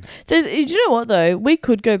do. Do you know what, though? We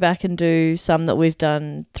could go back and do some that we've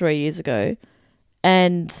done 3 years ago,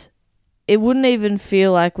 and it wouldn't even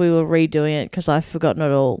feel like we were redoing it because I've forgotten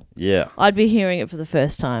it all. Yeah. I'd be hearing it for the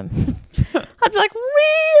first time. I'd be like,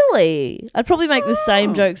 really? I'd probably make the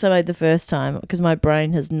same jokes I made the first time because my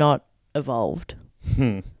brain has not evolved.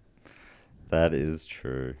 That is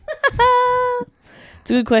true. It's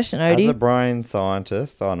a good question, Odie. As a brain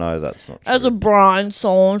scientist, oh no, that's not true. As a brain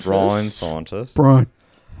scientist. brain scientist. Brian.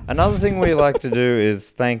 Another thing we like to do is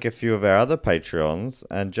thank a few of our other Patreons,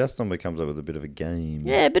 and Jess normally comes up with a bit of a game.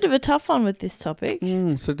 Yeah, a bit of a tough one with this topic.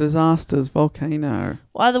 So disasters, volcano.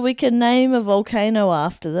 Either we can name a volcano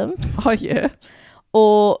after them, Oh, yeah.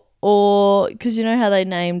 or because you know how they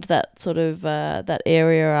named that sort of that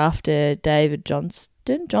area after David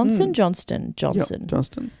Johnston.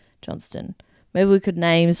 Maybe we could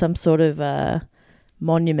name some sort of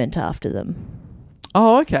monument after them.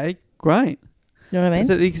 Oh, okay. Great. You know what I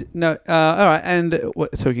mean? All right. And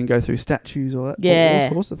so we can go through statues or that. Yeah.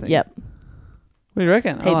 All sorts of things. Yep. What do you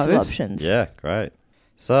reckon? I Heaps like of this. options. Yeah, great.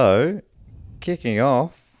 So, kicking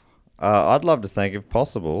off, I'd love to thank, if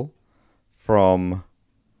possible, from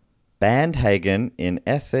Bandhagen in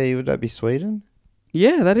SE, would that be Sweden?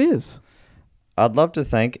 Yeah, that is. I'd love to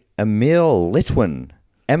thank Emily Litwin.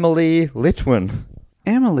 Emily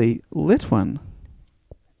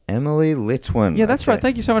Litwin. Yeah, that's right.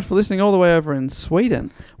 Thank you so much for listening all the way over in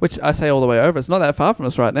Sweden, which I say all the way over. It's not that far from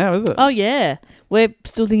us right now, is it? Oh, yeah. We're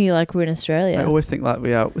still thinking like we're in Australia. I always think like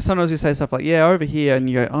we are. Sometimes we say stuff like, yeah, over here, and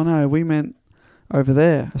you go, oh no, we meant over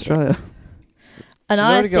there, Australia. And She's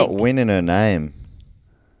already got win in her name.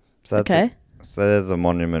 So that's okay. So there's a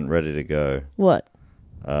monument ready to go. What?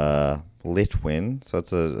 Litwin. So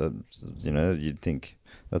it's you'd think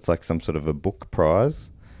that's like some sort of a book prize.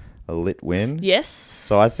 A Litwin. Yes.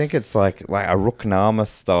 So I think it's like a Ruknama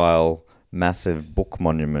style massive book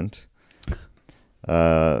monument.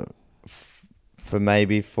 And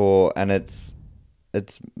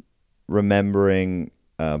it's remembering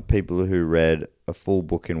people who read a full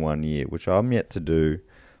book in 1 year, which I'm yet to do,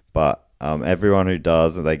 but everyone who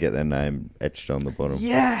does, they get their name etched on the bottom.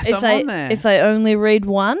 Yes, on there. If they only read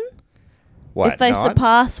one, Wait, if they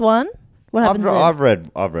surpass one, what happens then? I've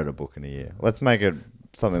read a book in a year. Let's make it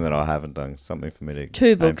something that I haven't done. Something for me to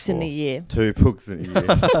 2 books in a year. 2 books in a year.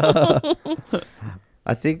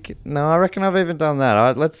 I reckon I've even done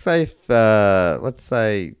that. Let's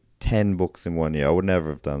say 10 books in 1 year. I would never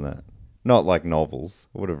have done that. Not like novels.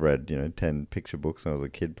 I would have read 10 picture books when I was a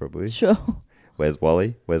kid probably. Sure. Where's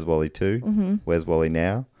Wally? Where's Wally 2? Mm-hmm. Where's Wally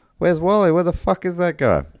now? Where's Wally? Where the fuck is that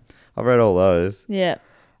guy? I've read all those. Yeah.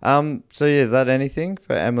 So yeah, is that anything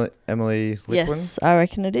for Emily Litwin? Yes, I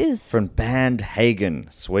reckon it is. From Bandhagen,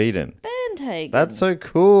 Sweden. Bandhagen. That's so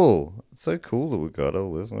cool. It's so cool that we've got a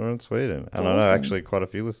listener in Sweden. And I know awesome. actually quite a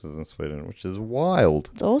few listeners in Sweden, which is wild.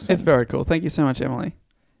 It's awesome. It's very cool. Thank you so much, Emily.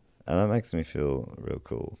 And that makes me feel real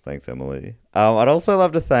cool. Thanks, Emily. I'd also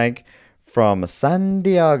love to thank from San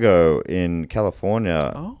Diego in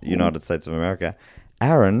California, United States of America,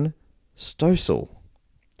 Aaron Stossel.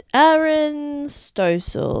 Aaron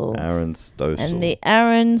Stossel. And the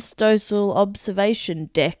Aaron Stossel observation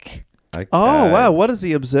deck. Okay. Oh, wow. What is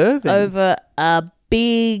he observing? Over a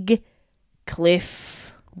big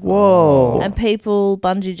cliff. Whoa. And people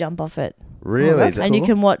bungee jump off it. Really? that's And you cool.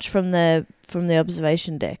 can watch from the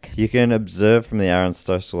observation deck. You can observe from the Aaron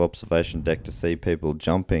Stossel observation deck to see people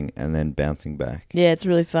jumping and then bouncing back. Yeah, it's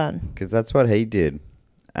really fun. Because that's what he did.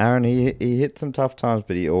 Aaron, he hit some tough times,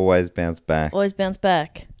 but he always bounced back. Always bounce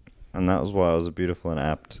back. And that was why it was a beautiful and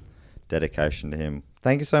apt dedication to him.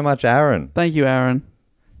 Thank you so much, Aaron. Thank you, Aaron.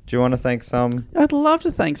 Do you want to thank some? I'd love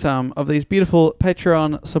to thank some of these beautiful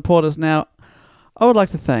Patreon supporters. Now, I would like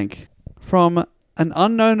to thank from an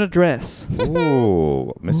unknown address.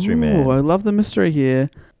 Ooh, mystery man. I love the mystery here.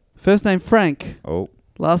 First name Frank. Oh.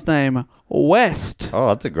 Last name West. Oh,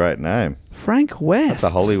 that's a great name. Frank West.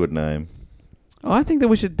 That's a Hollywood name. I think that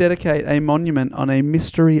we should dedicate a monument on a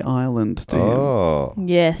mystery island to him. Oh.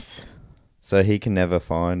 Yes. So he can never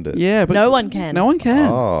find it. Yeah, but No one can. No one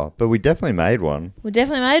can. Oh, but we definitely made one. We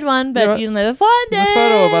definitely made one, but Yeah, you'll never find There's it. a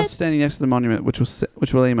photo of us standing next to the monument,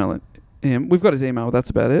 which we'll email it him. We've got his email. That's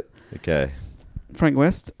about it. Okay. Frank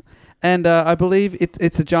West. And I believe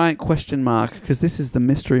it's a giant question mark because this is the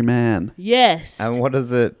mystery man. Yes. And what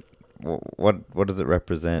does it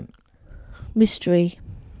represent? Mystery.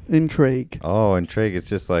 Intrigue. Oh, intrigue. It's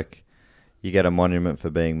just like you get a monument for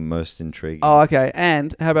being most intriguing. Oh, okay.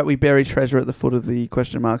 And how about we bury treasure at the foot of the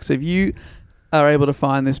question mark? So if you are able to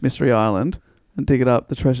find this mystery island and dig it up,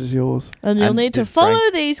 the treasure's yours. And you'll And need to did follow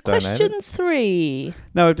Frank these donate it? questions 3.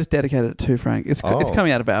 No, we've just dedicated it to Frank. It's Oh.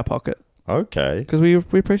 coming out of our pocket Okay. because we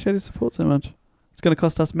appreciate his support so much. It's going to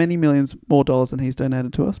cost us many millions more dollars than he's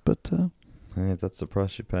donated to us, but Hey, that's the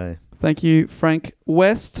price you pay. thank you, Frank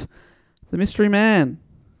West, the mystery man.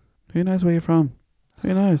 Who knows where you're from?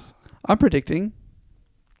 Who knows? I'm predicting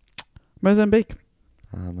Mozambique.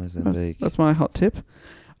 Mozambique. That's my hot tip.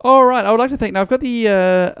 All right. I would like to thank... Now, I've got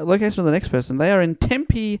the location of the next person. They are in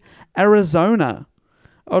Tempe, Arizona.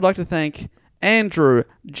 I would like to thank Andrew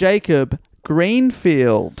Jacob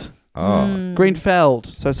Greenfield. Oh. Greenfeld.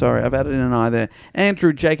 So sorry. I've added in an I there.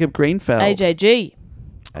 Andrew Jacob Greenfeld. AJG.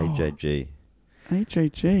 AJG.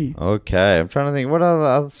 AJG. Okay, I'm trying to think. What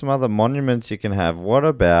are some other monuments you can have? What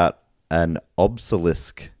about an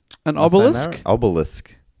obelisk? An Am I saying obelisk? that?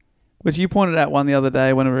 Obelisk. Which you pointed out one the other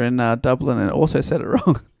day when we were in Dublin and also said it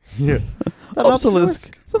wrong. Yeah.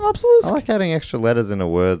 Obelisk. It's an obelisk. I like adding extra letters into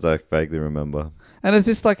words I vaguely remember. And is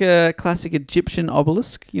this like a classic Egyptian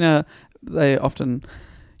obelisk? You know, they often...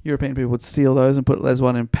 European people would steal those and put... There's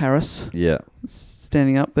one in Paris. Yeah.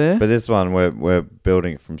 Standing up there. But this one, we're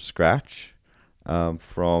building it from scratch,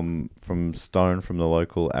 from stone from the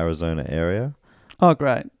local Arizona area. Oh,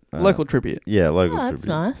 great. Local tribute. Yeah, local tribute. That's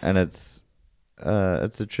nice. And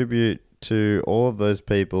it's a tribute to all of those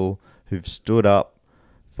people who've stood up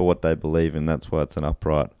for what they believe in. That's why it's an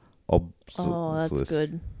upright obelisk. Oh, that's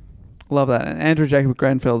good. Love that. And Andrew Jacob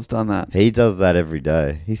Greenfeld's done that. He does that every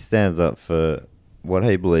day. He stands up for what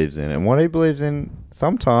he believes in. And what he believes in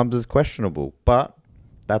sometimes is questionable. But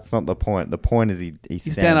that's not the point. The point is he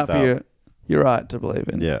stands stand up for your right to believe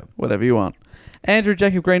in whatever you want. Andrew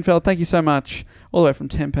Jacob Greenfeld, thank you so much. All the way from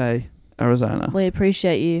Tempe, Arizona. We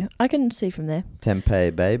appreciate you. I can see from there.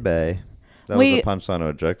 Tempe baby. That was a punchline of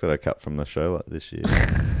a joke that I cut from the show this year.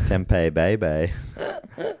 Tempe baby.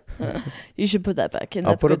 You should put that back in.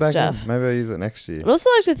 I'll That's put good it back stuff. in. Maybe I'll use it next year. I'd also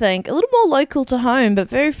like to thank a little more local to home, but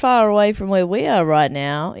very far away from where we are right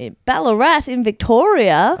now, in Ballarat in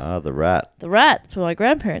Victoria. Ah, the rat. The Rat. That's where my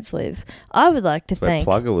grandparents live. I would like to That's where thank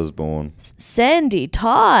Plugger was born. Sandy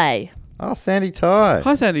Ty. Oh, Sandy Ty.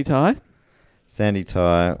 Hi, Sandy Ty. Sandy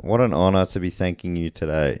Ty, what an honour to be thanking you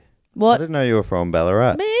today. What? I didn't know you were from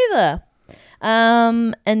Ballarat. Me either.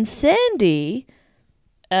 And Sandy,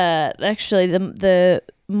 actually, the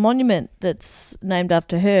monument that's named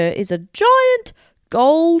after her is a giant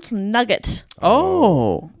gold nugget.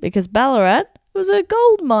 Oh. Because Ballarat was a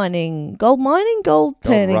gold panning. Gold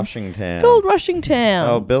rushing town. Gold rushing town.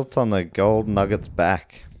 Oh, built on the gold nugget's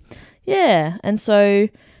back. Yeah, and so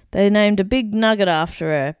they named a big nugget after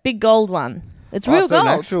her. Big gold one. It's real it's gold.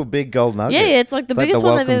 an actual big gold nugget. Yeah, it's like the biggest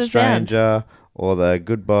one they've ever Welcome found. Stranger or the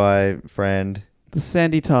Goodbye Friend. The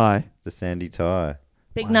Sandy Ty. The Sandy Ty.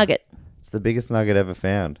 Big nugget. It's the biggest nugget ever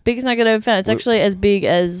found. Biggest nugget ever found. It's actually as big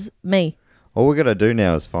as me. All we got to do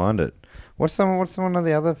now is find it. What's one of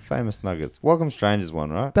the other famous nuggets? Welcome Stranger's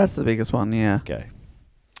one, right? That's the biggest one, yeah. Okay.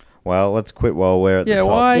 Well, let's quit while we're at the top.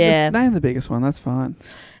 Why? Yeah. Just name the biggest one. That's fine.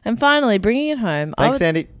 And finally, bringing it home. Thanks,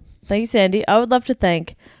 Sandy. Thank you, Sandy. I would love to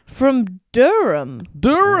thank from Durham,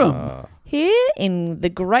 here in the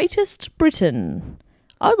greatest Britain.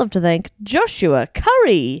 I would love to thank Joshua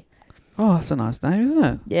Curry. Oh, that's a nice name, isn't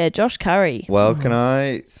it? Yeah, Josh Curry. Well, can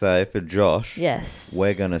I say for Josh, Yes.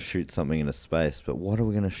 we're going to shoot something into space, but what are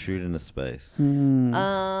we going to shoot into space?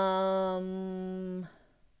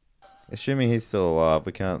 Assuming he's still alive,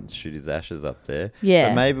 we can't shoot his ashes up there. Yeah.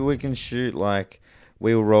 But maybe we can shoot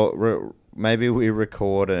maybe we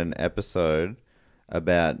record an episode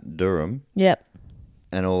about Durham. Yep.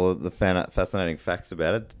 And all of the fascinating facts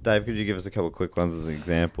about it. Dave, could you give us a couple of quick ones as an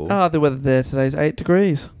example? The weather there today is 8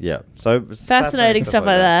 degrees. Yeah. So Fascinating stuff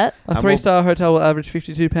like that. A 3-star hotel will average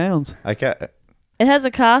 £52. Okay. It has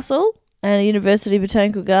a castle and a University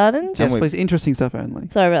Botanical Gardens. Yes, please. Interesting stuff only.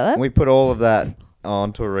 Sorry about that. We put all of that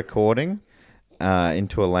onto a recording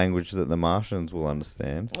into a language that the Martians will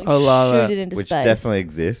understand. I love Shoot it. it into Which space. definitely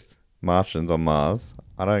exists. Martians on Mars.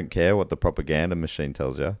 I don't care what the propaganda machine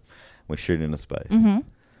tells you. We shoot into space. Mm-hmm.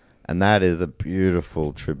 And that is a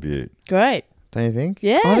beautiful tribute. Great. Don't you think?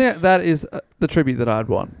 Yes. I think that is the tribute that I'd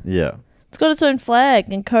want. Yeah. It's got its own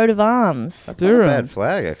flag and coat of arms. That's not a bad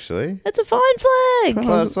flag, actually. It's a fine flag.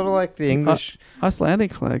 So it's sort of like the English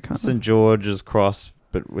Icelandic flag, kind of. St. George's cross,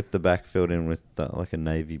 but with the back filled in with like a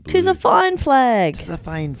navy blue. Tis a fine flag. Tis a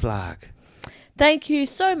fine flag. Thank you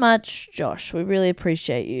so much, Josh. We really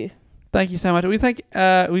appreciate you. Thank you so much. We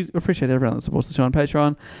appreciate everyone that supports the show on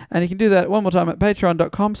Patreon. And you can do that one more time at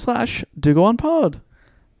patreon.com/dogoonpod.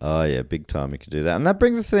 Oh, yeah, big time you could do that. And that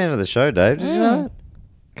brings us to the end of the show, Dave. Did you know that?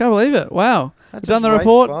 Can't believe it. Wow. That We've done just the raced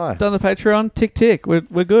report, by. done the Patreon. Tick, tick.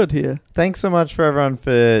 We're good here. Thanks so much for everyone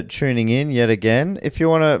for tuning in yet again. If you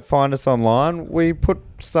want to find us online, we put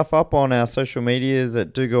stuff up on our social medias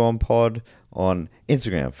at Do Go On Pod on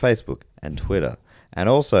Instagram, Facebook, and Twitter. And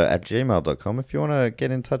also at gmail.com if you want to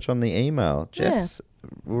get in touch on the email. Jess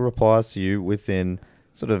will reply to you within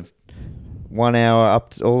sort of 1 hour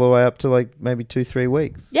all the way up to like maybe 2-3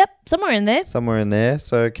 weeks. Yep, somewhere in there. Somewhere in there.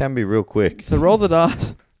 So it can be real quick. So roll the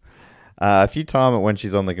dice. If you time it when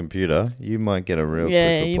she's on the computer, you might get a real quick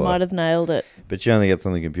reply. You might have nailed it. But she only gets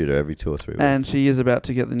on the computer every 2 or 3 weeks. And she is about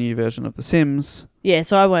to get the new version of The Sims. Yeah,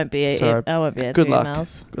 so I won't be. So, I won't be Good answering luck.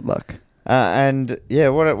 emails. Good luck. And yeah,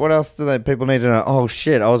 what else do people need to know? Oh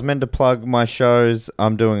shit! I was meant to plug my shows.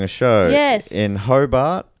 I'm doing a show. Yes. In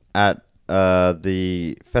Hobart at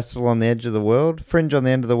the Festival on the Edge of the World, Fringe on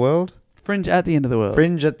the End of the World. Fringe at the End of the World.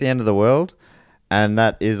 Fringe at the End of the World, and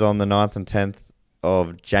that is on the 9th and 10th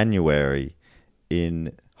of January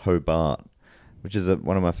in Hobart, which is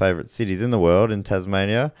one of my favourite cities in the world, in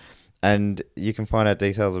Tasmania. And you can find out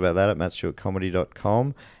details about that at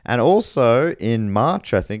mattstewartcomedy.com. And also in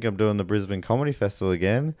March, I think, I'm doing the Brisbane Comedy Festival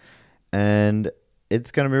again. And it's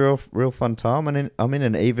going to be a real fun time. And I'm in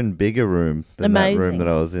an even bigger room than that room that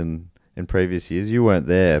I was in previous years. You weren't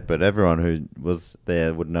there, but everyone who was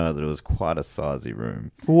there would know that it was quite a sizey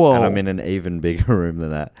room. Whoa. And I'm in an even bigger room than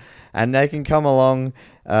that. And they can come along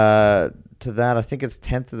to that. I think it's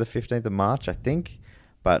 10th to the 15th of March, I think.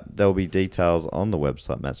 But there'll be details on the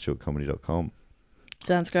website, mattstewartcomedy.com.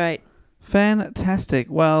 Sounds great. Fantastic.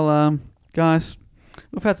 Well, guys,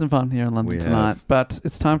 we've had some fun here in London tonight, but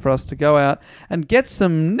it's time for us to go out and get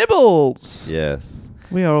some nibbles. Yes.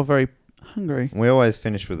 We are all very hungry. We always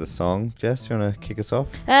finish with a song. Jess, you want to kick us off?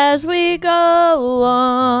 As we go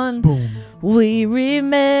on, we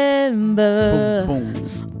remember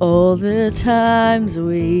all the times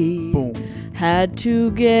we had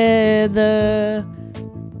together.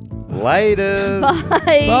 Later. Bye.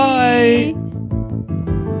 Bye.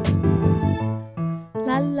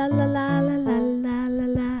 La la la la la la la la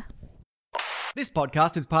la. This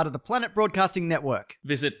podcast is part of the Planet Broadcasting Network.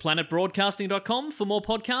 Visit planetbroadcasting.com for more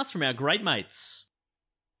podcasts from our great mates.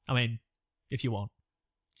 I mean, if you want.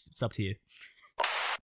 It's up to you.